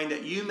in mind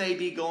that you may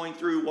be going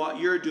through what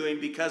you're doing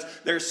because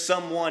there's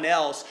someone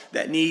else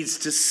that needs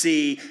to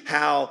see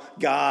how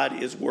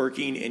God is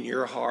working in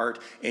your heart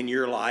and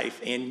your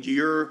life. And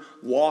your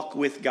walk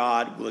with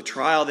God, the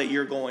trial that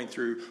you're going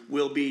through,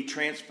 will be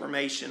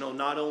transformational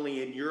not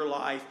only in your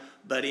life,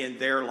 but in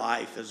their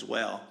life as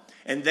well.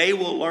 And they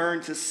will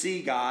learn to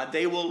see God.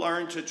 They will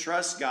learn to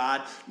trust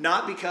God,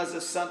 not because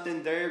of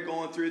something they're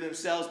going through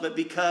themselves, but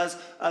because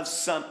of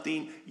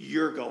something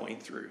you're going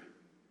through.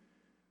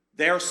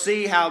 They'll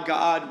see how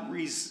God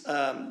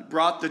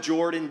brought the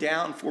Jordan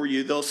down for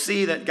you. They'll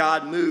see that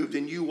God moved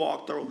and you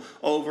walked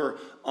over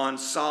on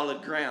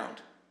solid ground.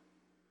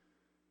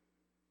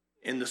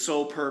 And the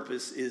sole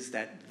purpose is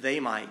that they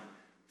might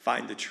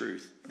find the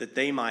truth, that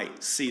they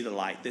might see the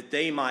light, that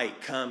they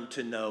might come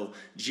to know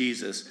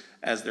Jesus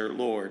as their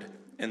Lord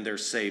and their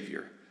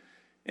Savior.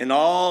 And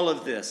all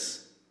of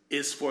this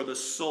is for the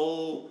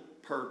sole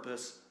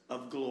purpose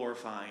of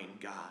glorifying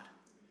God.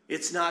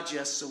 It's not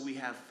just so we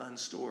have fun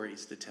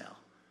stories to tell,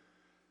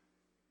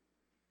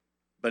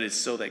 but it's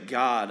so that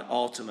God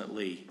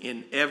ultimately,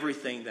 in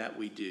everything that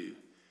we do,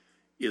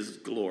 is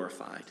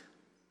glorified.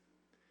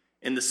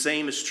 And the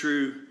same is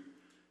true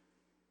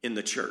in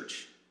the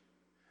church.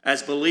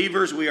 As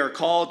believers, we are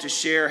called to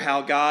share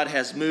how God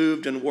has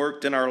moved and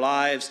worked in our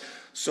lives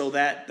so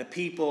that the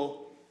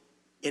people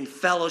in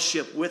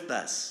fellowship with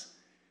us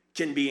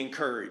can be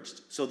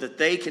encouraged, so that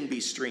they can be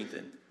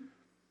strengthened,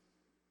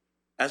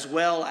 as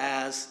well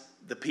as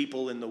the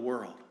people in the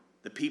world,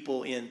 the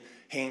people in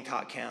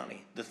Hancock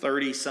County, the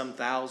 30-some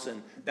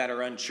thousand that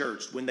are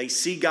unchurched. When they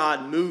see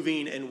God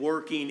moving and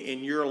working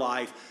in your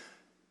life,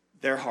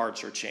 their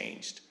hearts are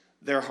changed.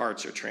 their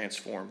hearts are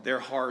transformed. Their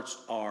hearts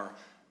are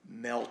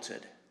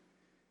melted.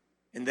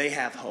 And they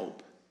have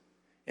hope.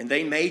 And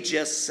they may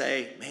just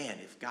say, man,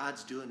 if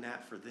God's doing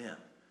that for them,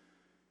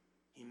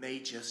 he may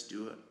just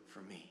do it for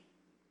me.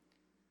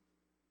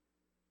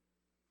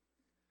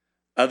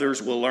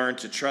 Others will learn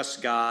to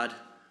trust God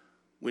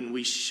when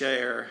we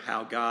share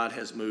how God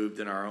has moved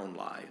in our own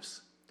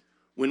lives.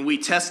 When we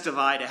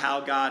testify to how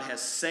God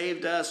has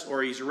saved us,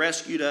 or he's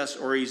rescued us,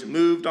 or he's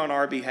moved on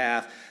our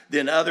behalf,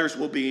 then others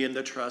will begin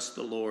to trust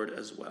the Lord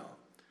as well.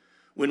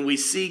 When we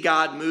see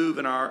God move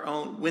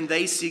when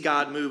they see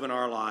God move in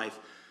our life,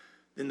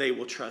 then they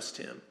will trust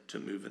him to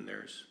move in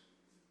theirs.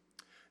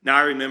 Now,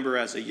 I remember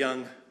as a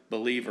young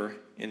believer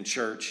in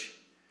church,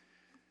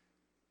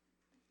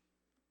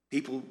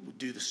 people would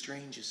do the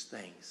strangest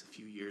things a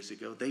few years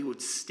ago. They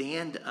would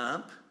stand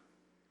up,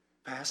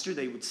 Pastor,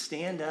 they would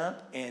stand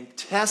up and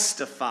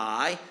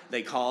testify,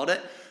 they called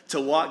it,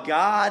 to what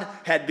God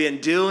had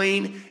been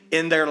doing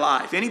in their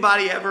life.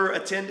 Anybody ever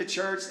attend a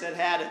church that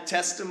had a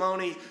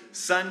testimony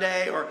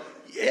Sunday? Or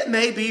it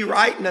may be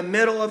right in the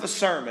middle of a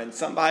sermon.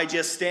 Somebody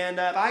just stand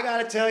up. I got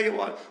to tell you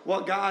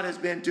what God has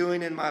been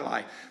doing in my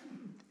life.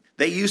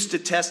 They used to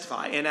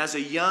testify. And as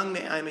a young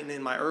man,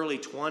 in my early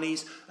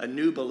 20s, a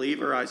new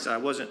believer, I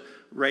wasn't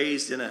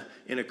raised in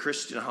a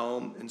Christian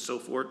home and so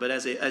forth, but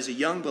as a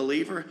young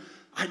believer,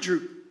 I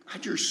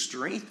drew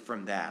strength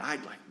from that.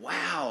 I'd like,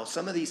 wow,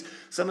 some of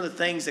the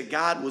things that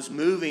God was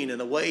moving and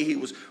the way he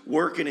was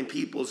working in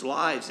people's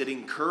lives, it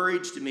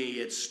encouraged me,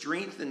 it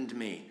strengthened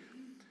me.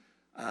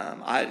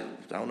 I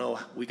don't know,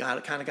 we kind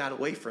of got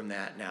away from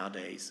that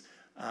nowadays.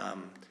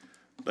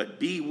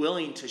 But be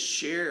willing to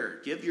share,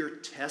 give your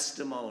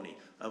testimony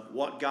of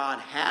what God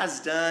has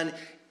done,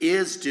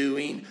 is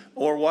doing,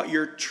 or what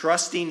you're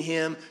trusting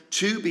him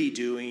to be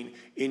doing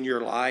in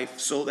your life,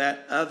 so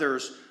that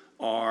others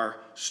are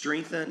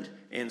strengthened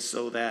and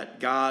so that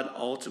God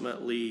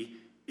ultimately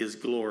is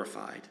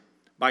glorified.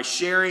 By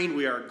sharing,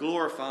 we are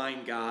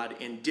glorifying God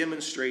and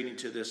demonstrating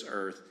to this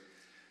earth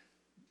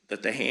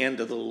that the hand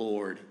of the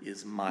Lord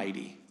is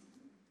mighty.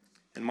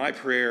 And my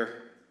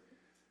prayer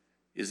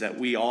is that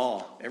we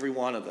all, every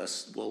one of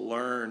us, will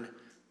learn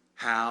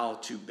how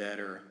to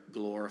better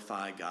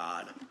glorify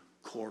God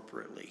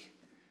corporately.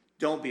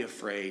 Don't be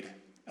afraid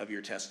of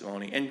your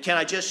testimony. And can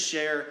I just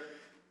share,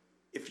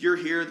 if you're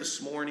here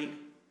this morning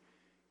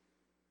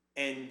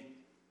and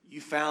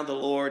you found the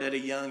Lord at a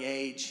young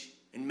age,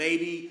 and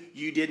maybe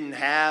you didn't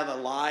have a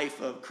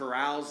life of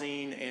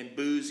carousing and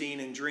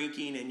boozing and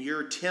drinking, and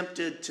you're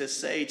tempted to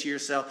say to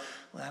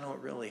yourself, well, I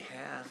don't really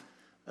have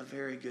a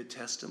very good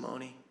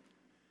testimony.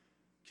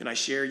 Can I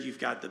share you've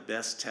got the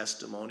best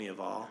testimony of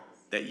all?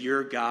 That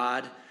your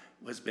God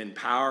has been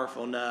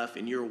powerful enough,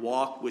 and your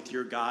walk with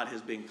your God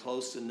has been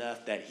close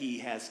enough that he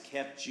has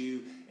kept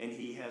you and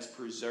he has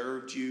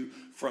preserved you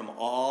from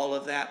all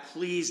of that.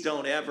 Please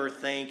don't ever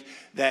think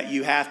that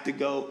you have to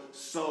go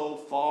so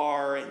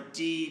far and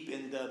deep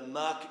in the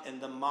muck and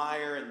the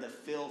mire and the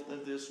filth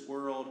of this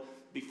world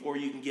before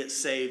you can get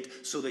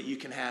saved so that you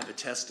can have a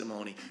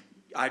testimony.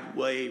 I'd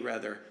way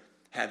rather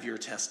have your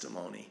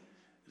testimony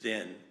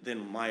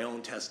than my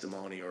own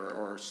testimony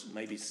or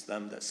maybe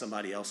some that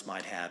somebody else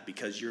might have,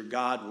 because your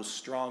God was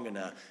strong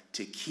enough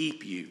to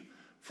keep you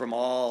from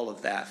all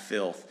of that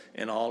filth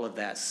and all of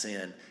that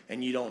sin.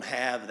 And you don't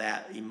have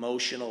that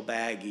emotional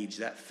baggage,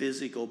 that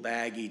physical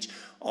baggage,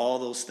 all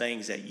those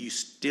things that you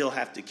still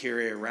have to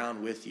carry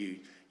around with you.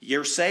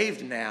 You're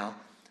saved now,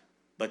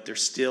 but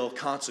there's still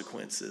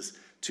consequences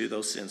to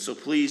those sins. So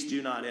please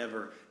do not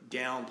ever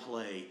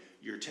downplay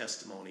your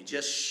testimony.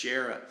 Just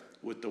share it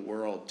with the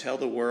world. Tell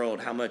the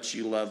world how much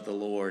you love the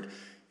Lord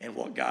and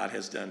what God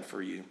has done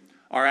for you.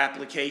 Our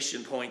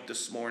application point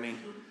this morning,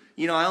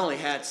 I only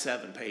had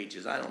 7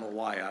 pages. I don't know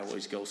why I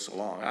always go so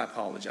long. I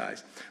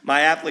apologize.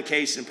 My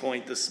application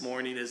point this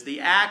morning is the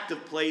act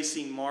of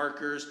placing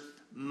markers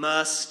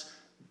must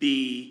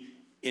be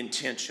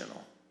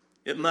intentional.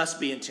 It must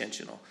be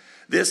intentional.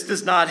 This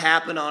does not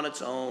happen on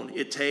its own.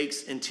 It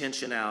takes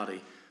intentionality.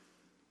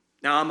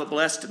 Now, I'm a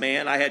blessed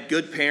man. I had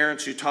good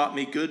parents who taught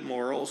me good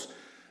morals.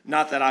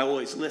 Not that I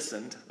always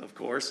listened, of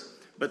course,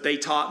 but they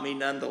taught me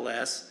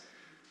nonetheless.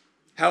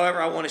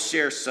 However, I want to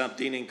share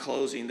something in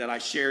closing that I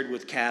shared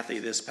with Kathy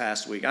this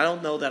past week. I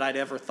don't know that I'd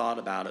ever thought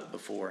about it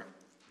before.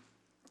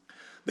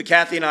 But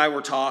Kathy and I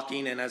were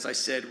talking, and as I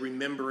said,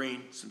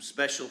 remembering some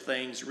special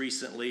things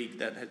recently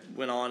that had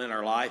went on in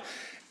our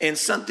life. And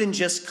something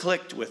just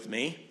clicked with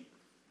me.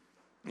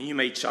 And you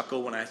may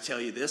chuckle when I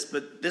tell you this,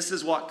 but this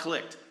is what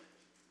clicked.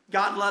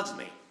 God loves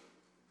me.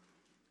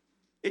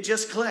 It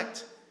just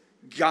clicked.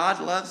 God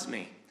loves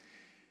me.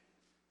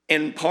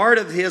 And part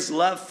of his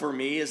love for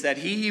me is that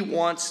he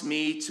wants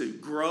me to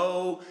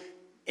grow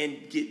and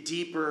get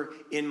deeper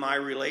in my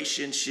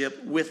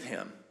relationship with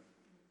him.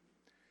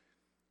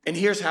 And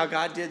here's how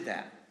God did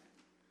that.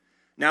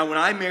 Now, when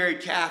I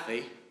married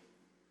Kathy,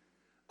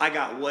 I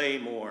got way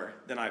more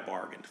than I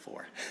bargained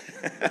for.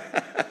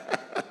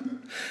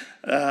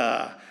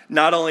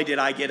 Not only did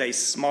I get a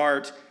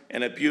smart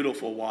and a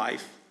beautiful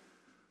wife,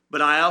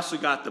 But I also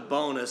got the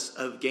bonus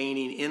of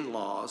gaining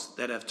in-laws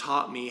that have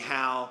taught me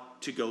how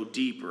to go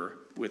deeper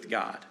with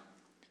God.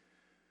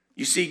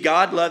 You see,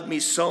 God loved me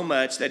so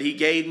much that he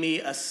gave me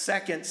a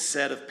second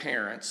set of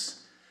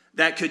parents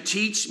that could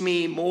teach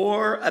me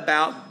more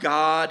about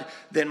God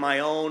than my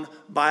own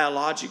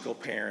biological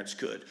parents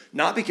could.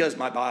 Not because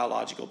my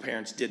biological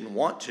parents didn't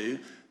want to.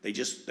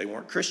 They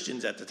weren't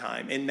Christians at the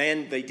time. And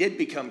then they did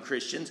become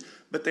Christians,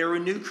 but they were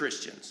new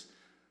Christians.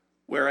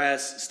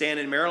 Whereas Stan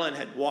and Marilyn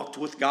had walked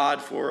with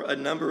God for a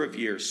number of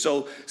years.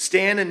 So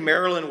Stan and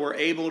Marilyn were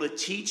able to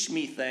teach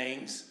me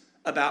things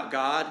about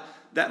God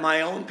that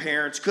my own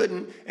parents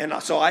couldn't. And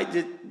so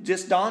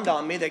just dawned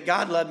on me that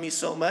God loved me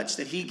so much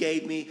that he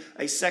gave me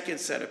a second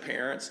set of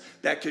parents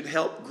that could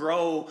help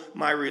grow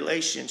my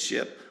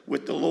relationship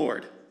with the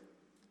Lord.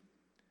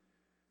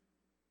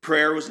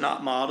 Prayer was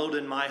not modeled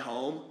in my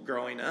home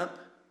growing up.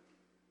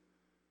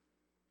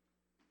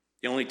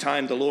 The only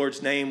time the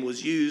Lord's name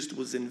was used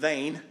was in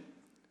vain.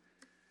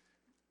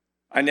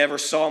 I never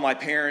saw my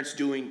parents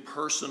doing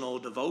personal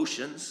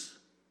devotions.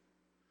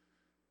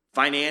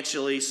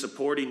 Financially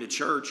supporting the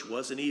church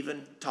wasn't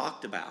even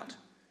talked about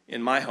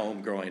in my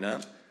home growing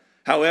up.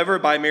 However,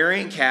 by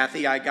marrying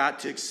Kathy, I got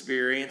to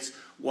experience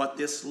what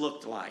this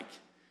looked like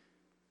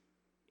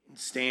in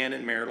Stan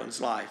and Marilyn's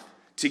life.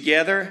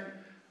 Together,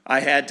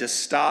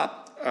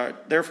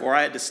 therefore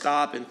I had to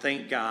stop and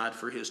thank God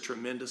for his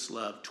tremendous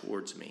love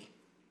towards me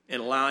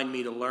and allowing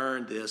me to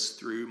learn this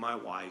through my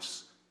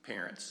wife's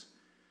parents.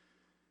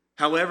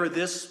 However,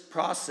 this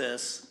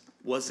process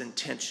was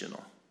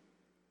intentional.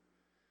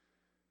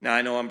 Now,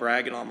 I know I'm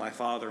bragging on my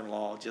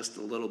father-in-law just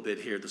a little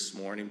bit here this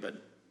morning,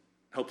 but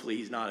hopefully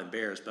he's not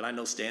embarrassed. But I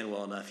know Stan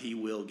well enough. He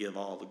will give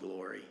all the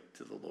glory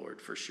to the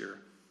Lord for sure.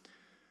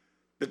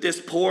 But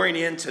this pouring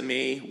into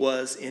me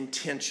was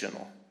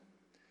intentional.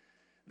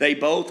 They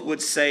both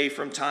would say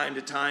from time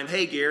to time,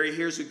 "Hey, Gary,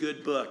 here's a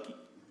good book.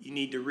 You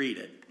need to read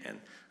it." And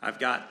I've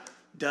got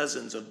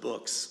dozens of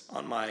books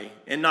on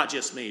and not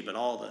just me, but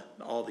all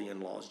the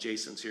in-laws.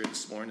 Jason's here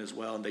this morning as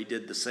well, and they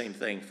did the same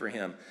thing for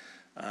him.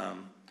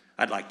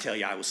 I'd like to tell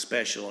you I was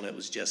special and it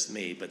was just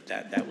me, but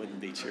that wouldn't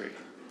be true.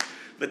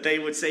 But they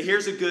would say,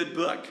 "Here's a good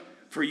book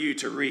for you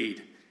to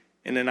read."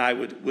 And then I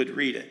would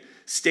read it.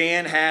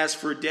 Stan has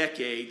for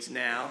decades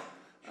now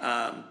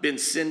been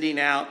sending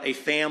out a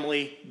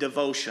family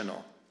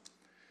devotional.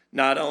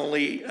 Not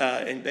only,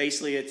 and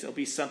basically it'll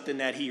be something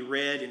that he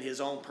read in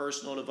his own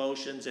personal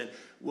devotions, and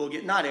we'll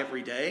get, not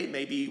every day,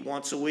 maybe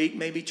once a week,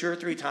 maybe 2 or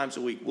 3 times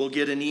a week, we'll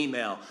get an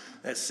email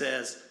that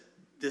says,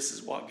 "This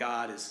is what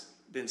God has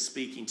been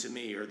speaking to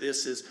me," or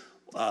 "This is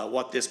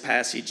what this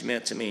passage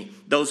meant to me."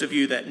 Those of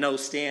you that know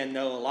Stan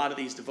know a lot of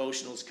these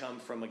devotionals come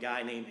from a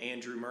guy named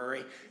Andrew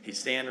Murray.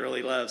 Stan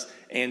really loves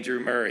Andrew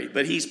Murray.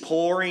 But he's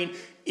pouring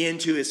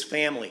into his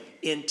family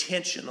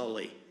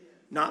intentionally,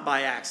 not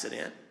by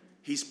accident.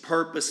 He's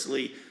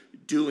purposely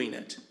doing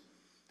it.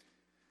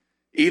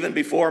 Even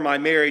before my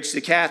marriage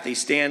to Kathy,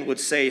 Stan would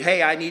say,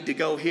 "Hey, I need to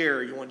go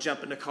here. You want to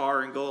jump in the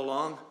car and go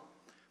along?"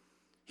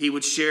 He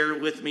would share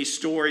with me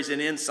stories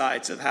and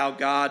insights of how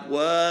God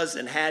was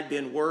and had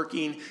been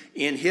working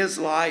in his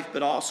life,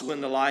 but also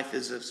in the life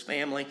of his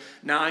family.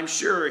 Now, I'm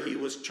sure he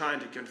was trying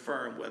to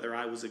confirm whether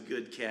I was a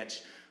good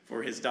catch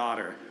for his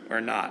daughter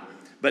or not.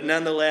 But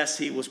nonetheless,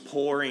 he was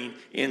pouring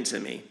into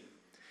me.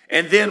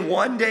 And then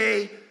one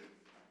day,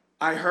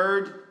 I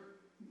heard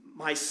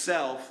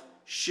myself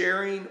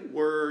sharing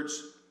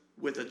words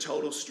with a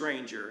total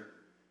stranger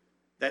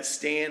that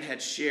Stan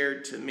had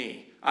shared to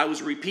me. I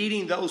was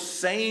repeating those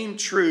same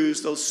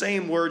truths, those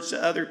same words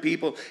to other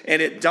people,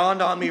 and it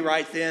dawned on me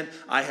right then,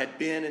 I had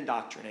been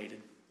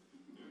indoctrinated.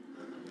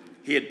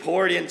 He had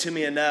poured into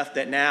me enough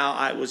that now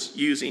I was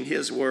using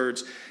his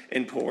words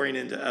and pouring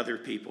into other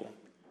people.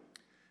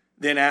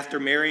 Then after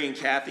marrying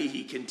Kathy,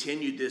 he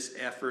continued this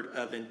effort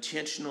of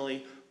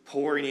intentionally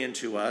pouring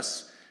into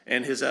us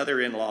and his other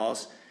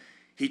in-laws.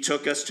 He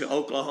took us to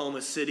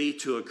Oklahoma City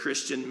to a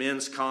Christian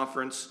men's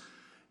conference.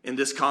 And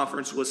this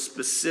conference was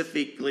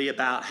specifically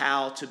about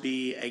how to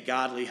be a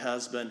godly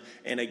husband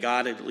and a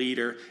godly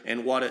leader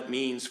and what it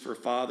means for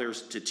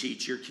fathers to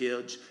teach your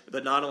kids.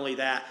 But not only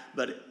that,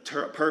 but it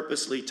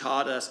purposely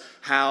taught us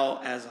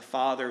how, as a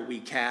father, we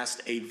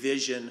cast a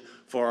vision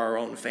for our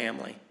own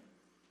family.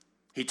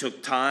 He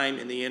took time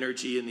and the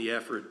energy and the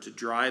effort to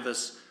drive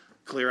us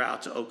clear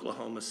out to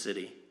Oklahoma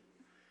City.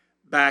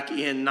 Back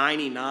in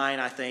 99,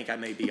 I think I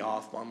may be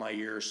off on my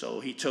year or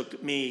so, he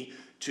took me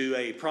to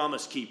a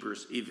Promise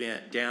Keepers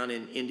event down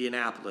in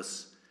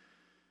Indianapolis.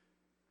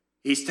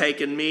 He's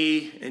taken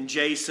me and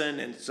Jason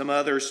and some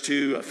others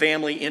to a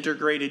family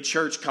integrated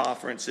church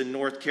conference in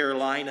North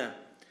Carolina.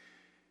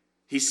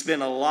 He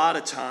spent a lot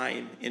of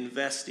time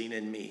investing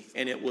in me,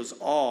 and it was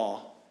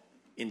all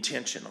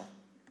intentional.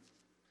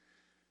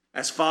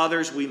 As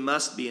fathers, we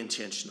must be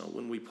intentional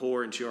when we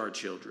pour into our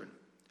children.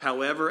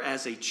 However,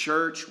 as a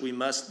church, we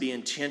must be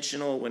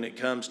intentional when it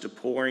comes to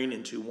pouring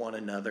into one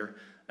another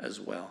as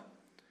well.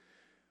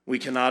 We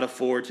cannot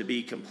afford to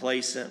be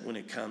complacent when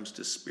it comes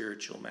to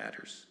spiritual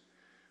matters.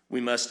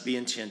 We must be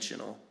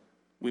intentional.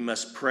 We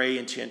must pray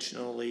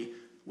intentionally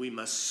we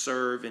must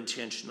serve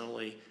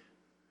intentionally,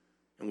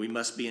 and we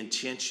must be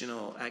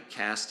intentional at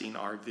casting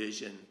our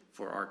vision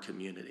for our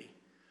community,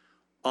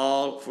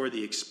 all for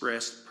the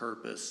express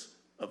purpose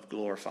of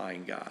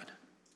glorifying God.